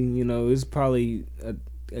lonely. You know it's probably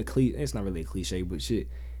a cliche. It's not really a cliche, but shit.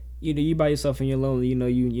 You by yourself and you're lonely.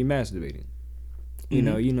 You're masturbating. You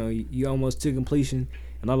know you almost to completion,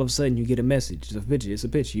 and all of a sudden you get a message. It's a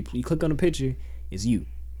picture. You click on the picture. It's you.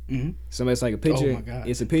 Mhm. Somebody's like a picture. Oh my God.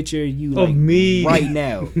 It's a picture of you Of like me. right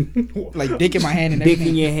now. Like dick in my hand and Dick everything.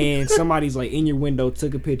 in your hand. Somebody's like in your window,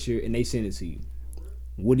 took a picture, and they sent it to you.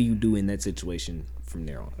 What do you do in that situation from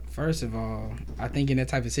there on? First of all, I think in that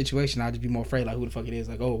type of situation, I'd just be more afraid, like who the fuck it is.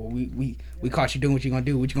 Like, oh, we caught you doing what you gonna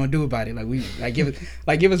do. What you gonna do about it? Like give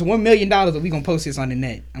us $1 million, and we gonna post this on the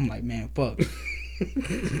net. I'm like, man, fuck.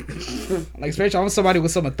 Like especially I'm somebody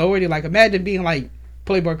with some authority. Like imagine being like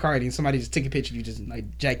Playboy Cardi and somebody just take a picture of you just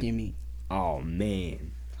like jacking me. Oh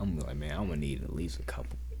man, I'm like, man, I'm gonna need at least a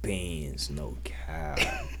couple bands, no cow.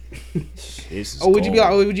 Would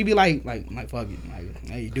you be like fuck it, like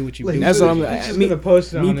hey, do what you Like, do. That's what I'm- He's just me- gonna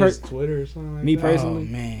post it me on per- his Twitter or something like me that. personally,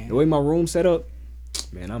 Oh man, the way my room set up,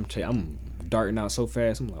 man, I'm darting out so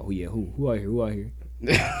fast. I'm like, oh yeah, who out here?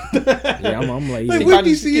 Yeah, I'm like, Like, yeah. what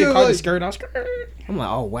you see? Cardi Like, skirt off skirt. I'm like,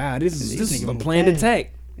 oh wow, this These is niggas a move planned fast.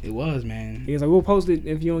 attack. It was, man. He was like, we'll post it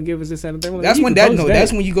if you don't give us this and that. I'm like, That's you when can post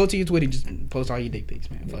that's when you go to your Twitter, just post all your dick pics,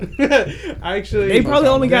 man. Fuck it. actually, They probably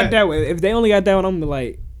only got that. that one. If they only got that one, I'm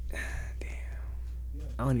like, damn,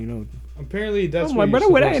 I don't even know. Apparently, that's I'm what like, bro,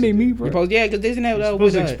 you're that supposed ain't to me, do. bro. You post, yeah, because isn't that You're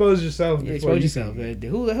supposed with, to expose yourself. yeah, before expose you yourself. can-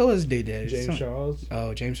 Who else did that? James Charles.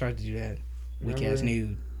 Oh, James Charles did do that. Weak Remember? ass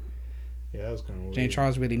nude. Yeah, that was kind of weird. James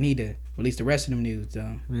Charles really need to release the rest of them nudes,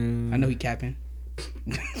 though. Mm. I know he capping.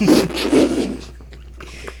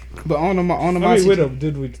 But on my I mean, with him,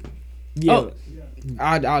 did we? Yeah. Oh.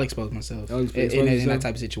 I'll expose myself I'll expose in yourself? that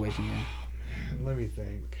type of situation. Yeah. Let me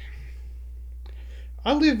think.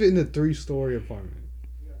 I live in a 3-story apartment.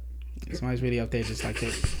 Somebody's really up there just like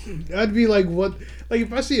that. I'd be like, what? Like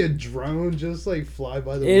if I see a drone just like fly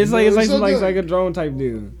by the It's window like or something, like a drone type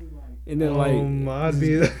deal. And then I'd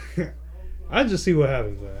be, I'd just see what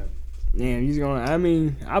happens, man. damn, he's gonna. I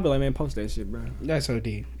mean, I'll be like, man, post that shit, bro. That's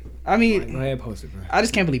OD. I mean, Go ahead, post it, bro. I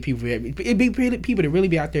just can't believe people. It be people that really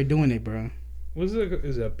be out there doing it, bro. What's it?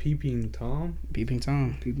 Is it a peeping tom? Peeping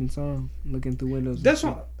Tom. Peeping Tom, looking through windows. and That's shit.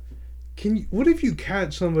 not. Can you? What if you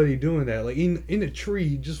catch somebody doing that, like in a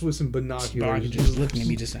tree, just with some binoculars? Bro, you just looking at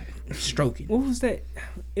me, just like stroking. What was that?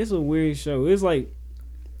 It's a weird show. It's like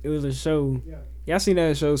it was a show. Y'all seen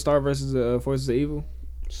that show Star versus Forces of Evil?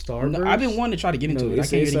 Starburst. No, I've been wanting to try to get into it. I can't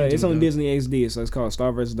get into it's it, on though. Disney XD, so it's called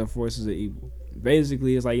Star vs. the Forces of Evil.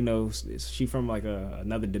 Basically, it's like, you know, she from like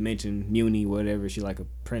another dimension, Muni, whatever. She like a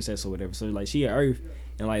princess or whatever. So like she at Earth,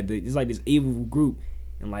 and like it's like this evil group,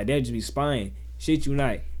 and like they'll just be spying. Shit, you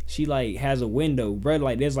not. She like has a window, bro.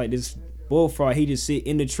 Like there's like this bullfrog. He just sit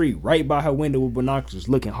in the tree right by her window with binoculars,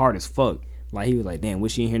 looking hard as fuck. Like he was like, damn,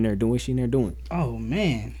 what she in there doing? What she in there doing? Oh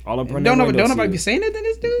man! All up on Don't that window nobody sill. be saying nothing to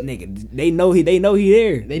this dude? Nigga, they know he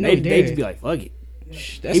there. They know he They there. just be like, fuck it.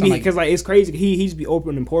 That's Because like it's crazy. He just be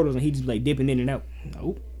opening portals and he just be like dipping in and out.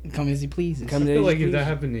 nope. Come as he pleases. Come I there, feel like just if that please.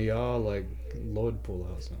 happened to y'all, like Lord pull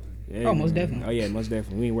out something. Yeah, Oh, most man. definitely. Oh yeah, most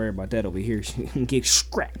definitely. We ain't worried about that over here. She can get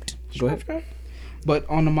scrapped. Go ahead. But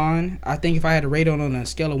on the mine, I think if I had to rate it on a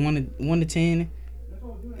scale of 1 to 10,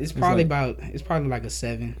 it's probably like a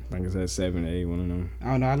 7. Like I said, 7 to 8, one of them.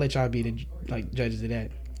 I don't know. I'll let y'all be the judges of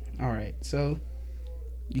that. All right. So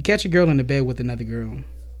you catch a girl in the bed with another girl,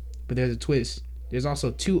 but there's a twist. There's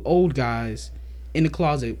also 2 old guys in the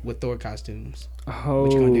closet with Thor costumes. Oh,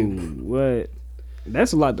 What you gonna do? what?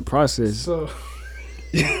 That's a lot to process. So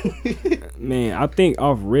Man, I think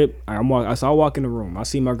off rip, I walk in the room. I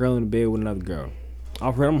see my girl in the bed with another girl.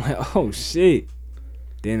 Off rip, I'm like, oh shit.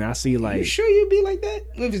 Then I see You like, sure you'd be like that?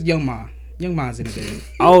 What if it's Young Ma? Young Ma's in the bed.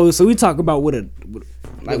 oh, so we talk about with a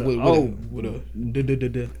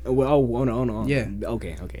Yeah.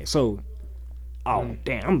 Okay. So, oh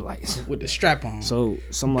damn, I'm like, with the strap on. so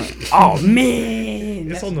I'm like, oh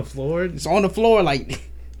man, it's on the floor. It's on the floor like,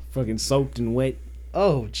 fucking soaked and wet.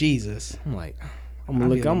 oh Jesus. I'm like, I'm I'll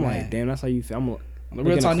gonna be look. I'm mad. like, damn, that's how you feel. I'm like, The look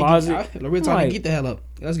real in the talk, closet. nigga, get the hell up.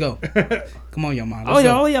 Let's go. Come on, Young Ma.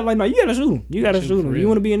 Oh yeah, like no, you gotta shoot him. You gotta Shoot shoot for him. real. You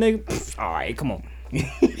wanna be a nigga? All right, come on.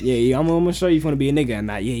 yeah, I'm gonna show you if you wanna be a nigga or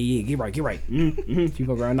not. Yeah, get right. If you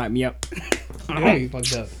fuck around, knock me out. Yeah, you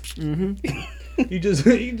fucked up. You just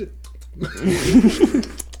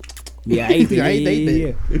Yeah, I ate that. I ate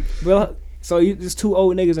that. Yeah. Well, so there's 2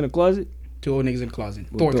 old niggas in the closet. 2 old niggas in the closet.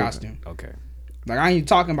 Thor costume. Okay. Like I ain't even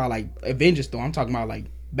talking about like Avengers Thor. I'm talking about like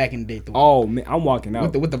back in the day Thor. Oh man, I'm walking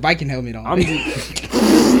out. With the Viking helmet on. I'm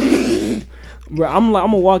bro, I'm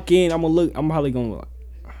gonna walk in. I'm gonna look.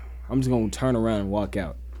 I'm just gonna turn around and walk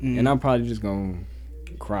out, and I'm probably just gonna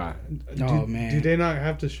cry. Oh man. Do they not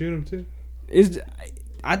have to shoot him too? It's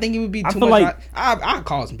I think it would be I too feel much. like- I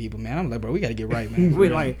call some people, man. I'm like, bro, we gotta get right, man.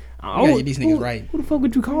 wait, like we gotta get these niggas right. Who the fuck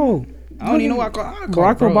would you call? I don't even know who I call.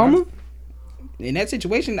 Barack bro. Obama? In that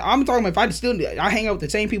situation, I'm talking about if I hang out with the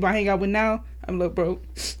same people I hang out with now, I'm like, bro,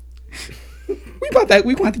 we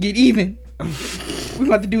about to get even. We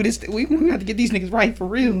about to do this. We have to get these niggas right for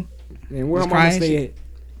real. Man, where Just am I gonna crying stay shit. at?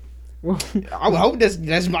 Well, I would hope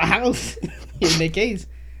that's my house in that case.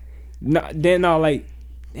 no, like,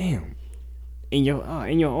 damn. In your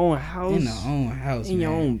own house. In the own house, In your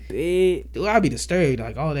man. own bed. Dude, I'd be disturbed.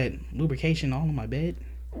 Like all that lubrication all on my bed.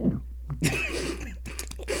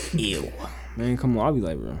 Ew. Man, come on. I'll be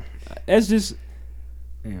like, bro. That's just.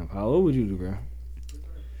 Damn, Paul, what would you do, bro?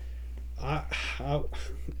 I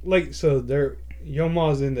like so there. Young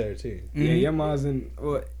Ma's in there too. Yeah, your mom's in.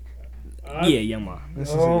 What? I, Yeah, your mom. Let's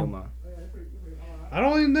just say your mom. I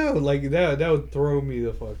don't even know. Like that would throw me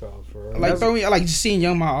the fuck off, bro. Like throw me like just seeing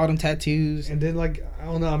Young Ma all them tattoos. And then like I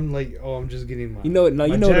don't know. I'm like, oh, I'm just getting my You know, no,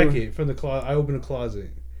 my you know jacket from the closet. I open the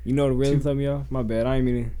closet. You know the really throw me off? My bad. I ain't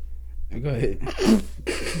mean Go ahead.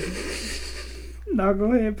 No,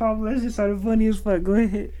 go ahead, Pablo. That's just so funny as fuck. Go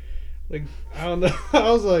ahead. Like I don't know.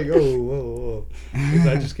 I was like, oh, whoa. 'Cause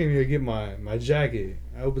I just came here to get my jacket.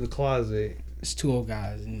 I opened the closet. It's 2 old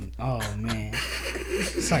guys and oh man,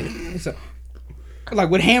 it's like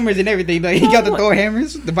with hammers and everything. Like he got the Thor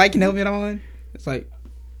hammers, the Viking helmet on. It's like,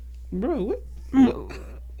 bro, what are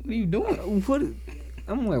you doing? What?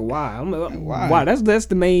 I'm like, why? I'm like, Why? why? That's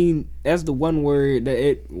the main. That's the one word that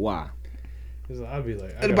it. Why? 'Cause I'd be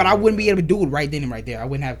like, But I wouldn't be able to do it right then and right there. I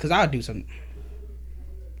wouldn't have because I'd do something.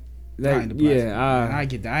 Like, yeah. I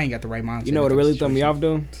get that. I ain't got the right mindset. You know what in really that threw me situation. off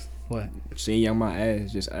though? What? Seeing Young Ma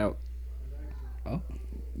ass just out. Oh.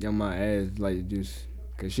 Young Ma ass like just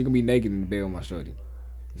cause she gonna be naked in the bed with my shorty.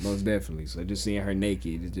 Most definitely. So just seeing her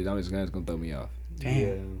naked, I'm just gonna throw me off.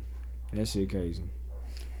 Damn. That shit crazy.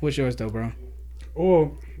 What's yours though, bro?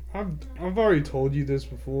 Well, I've already told you this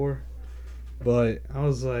before, but I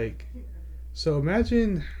was like, so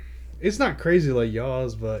imagine, it's not crazy like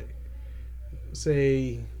y'all's, but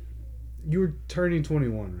say you were turning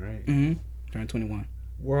 21, right? Mm-hmm. Turn 21.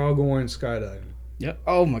 We're all going skydiving. Yep.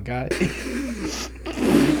 Oh my god.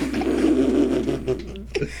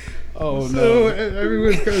 Oh So no.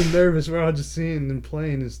 everyone's kind of nervous. We're all just seeing and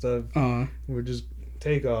playing and stuff. Uh. We're just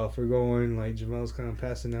take off. We're going like Jamel's kind of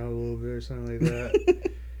passing out a little bit or something like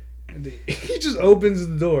that. And he just opens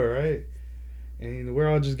the door, right? And we're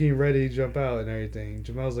all just getting ready to jump out and everything.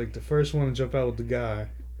 Jamal's like the first one to jump out with the guy.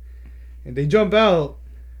 And they jump out.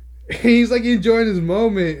 And he's like enjoying his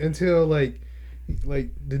moment until like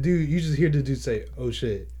the dude, you just hear the dude say, "Oh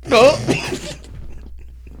shit."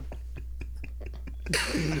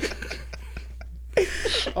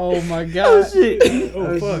 Oh my god.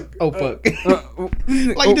 Oh fuck. Oh fuck.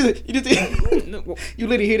 Like you just you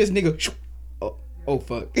literally hear this nigga. Oh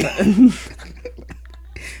fuck.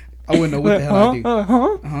 I wouldn't know what the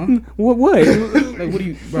hell I do. What? Like, what do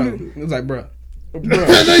you, bro? It was like, bro.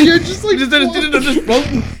 You're just like Just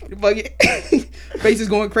floating. Fucking face is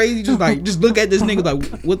going crazy. Just look at this nigga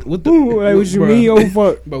like, what the? Like, what you bruh? mean? Oh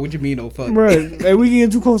fuck, Bro, what you mean? Oh fuck, bro. Like, we getting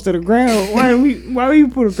too close to the ground. Why we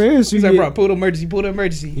put a parachute? He's like, yet? bro, pull the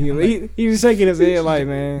emergency. He was shaking his head like,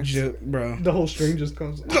 man. Bro. the whole string just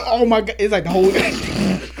comes. Oh my god, it's like the whole.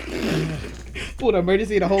 Pull the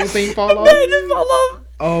emergency, the whole thing fall off. Man, just fall off.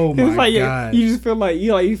 Oh It's my like god. you just feel like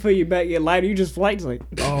you feel your back get lighter. You just flight like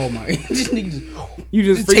Oh my. This nigga just. you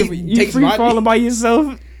just It free takes free body. falling by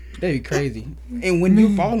yourself. That'd be crazy. And when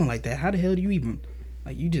you're falling like that, how the hell do you even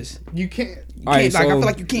like you just You can't. you can't, like I feel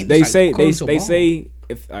like you can't They just, say like, curl to a they ball. say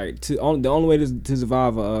if the only way to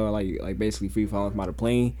survive like basically free falling from out of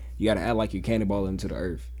plane, you gotta act like you're cannonballing into the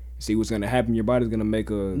earth. See what's gonna happen. Your body's gonna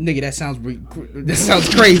make a Nigga, that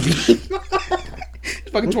sounds crazy.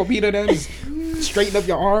 Fucking torpedo down, just straighten up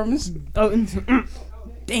your arms.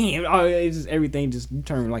 damn. Oh, it's just everything just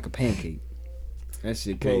turned like a pancake. That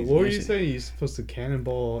shit Well, crazy. what were That you shit- saying? You're supposed to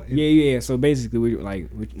cannonball. In- Yeah. So basically,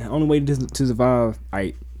 the only way to survive.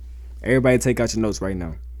 Everybody take out your notes right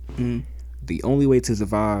now. Mhm. The only way to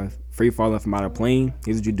survive free falling from out of plane,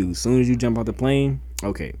 here's what you do. As soon as you jump out the plane,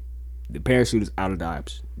 okay, the parachute is out of the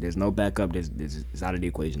option. There's no backup. It's out of the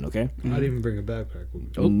equation. Okay, I didn't even bring a backpack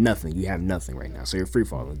with me. nothing. You have nothing right now. So you're free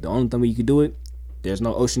falling. The only time you can do it, there's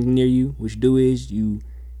no ocean near you. What you do is you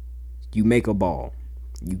make a ball.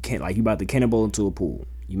 You can't you about to cannonball into a pool.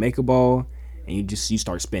 You make a ball and you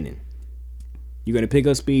start spinning. You're gonna pick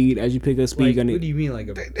up speed. As you pick up speed, Like, you're gonna what do you mean, like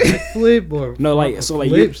a backflip or no a you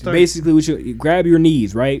flip? Start- basically you grab your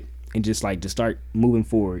knees right and just start moving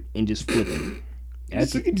forward and just flipping.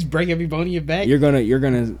 That's You can just break every bone in your back. you're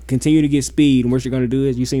gonna continue to get speed, and what you're gonna do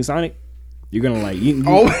is you seen Sonic. You're gonna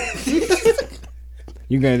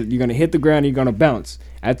you're gonna hit the ground. And you're gonna bounce.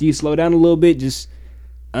 After you slow down a little bit, just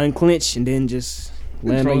unclench and then just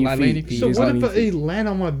land Control on your like landing feet. feet. So Just what land if on your I land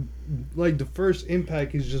on my the first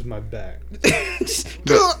impact is just my back? feet.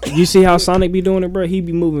 You see how Sonic be doing it, bro? He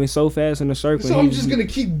be moving so fast in a circle. So I'm just gonna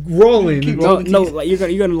keep rolling. No, like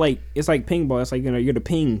you're gonna it's like ping ball. It's like you're gonna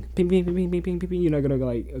ping. You're not gonna go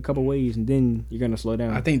like a couple ways, and then you're gonna slow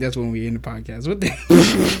down. I think that's when we end the podcast. What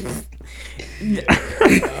the?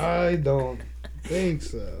 I don't think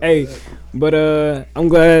so. Hey, but I'm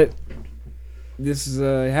glad this is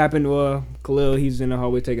happened. Well, Khalil, he's in the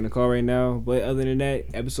hallway taking a call right now. But other than that,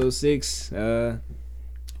 episode 6.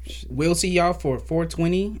 We'll see y'all for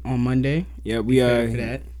 420 on Monday. Yeah, we Prepare for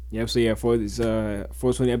that. Yep. So yeah, for this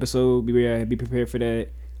 420 episode, be prepared for that.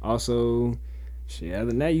 Also, shit. Other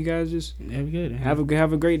than that, you guys just Yeah, we good. have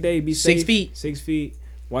a great day. Be 6 safe. feet. 6 feet.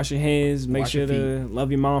 Wash your hands. Make Wash sure your to love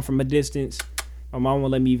your mom from a distance. My mom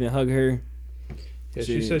won't let me even hug her. Yeah,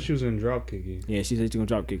 she said she was gonna drop kick you. Yeah, she said she gonna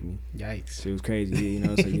drop kick me. Yikes. She was crazy, you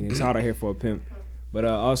know. So it's hard out here for a pimp. But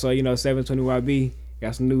also, 720YB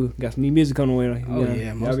got some new music on the way. Oh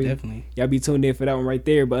yeah, most definitely. Y'all be tuned in for that one right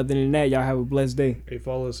there. But other than that, y'all have a blessed day. Hey,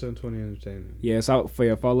 follow 720 Entertainment. Yeah, it's out for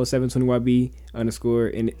you. Follow 720YB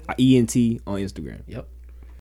 _ and ENT on Instagram. Yep.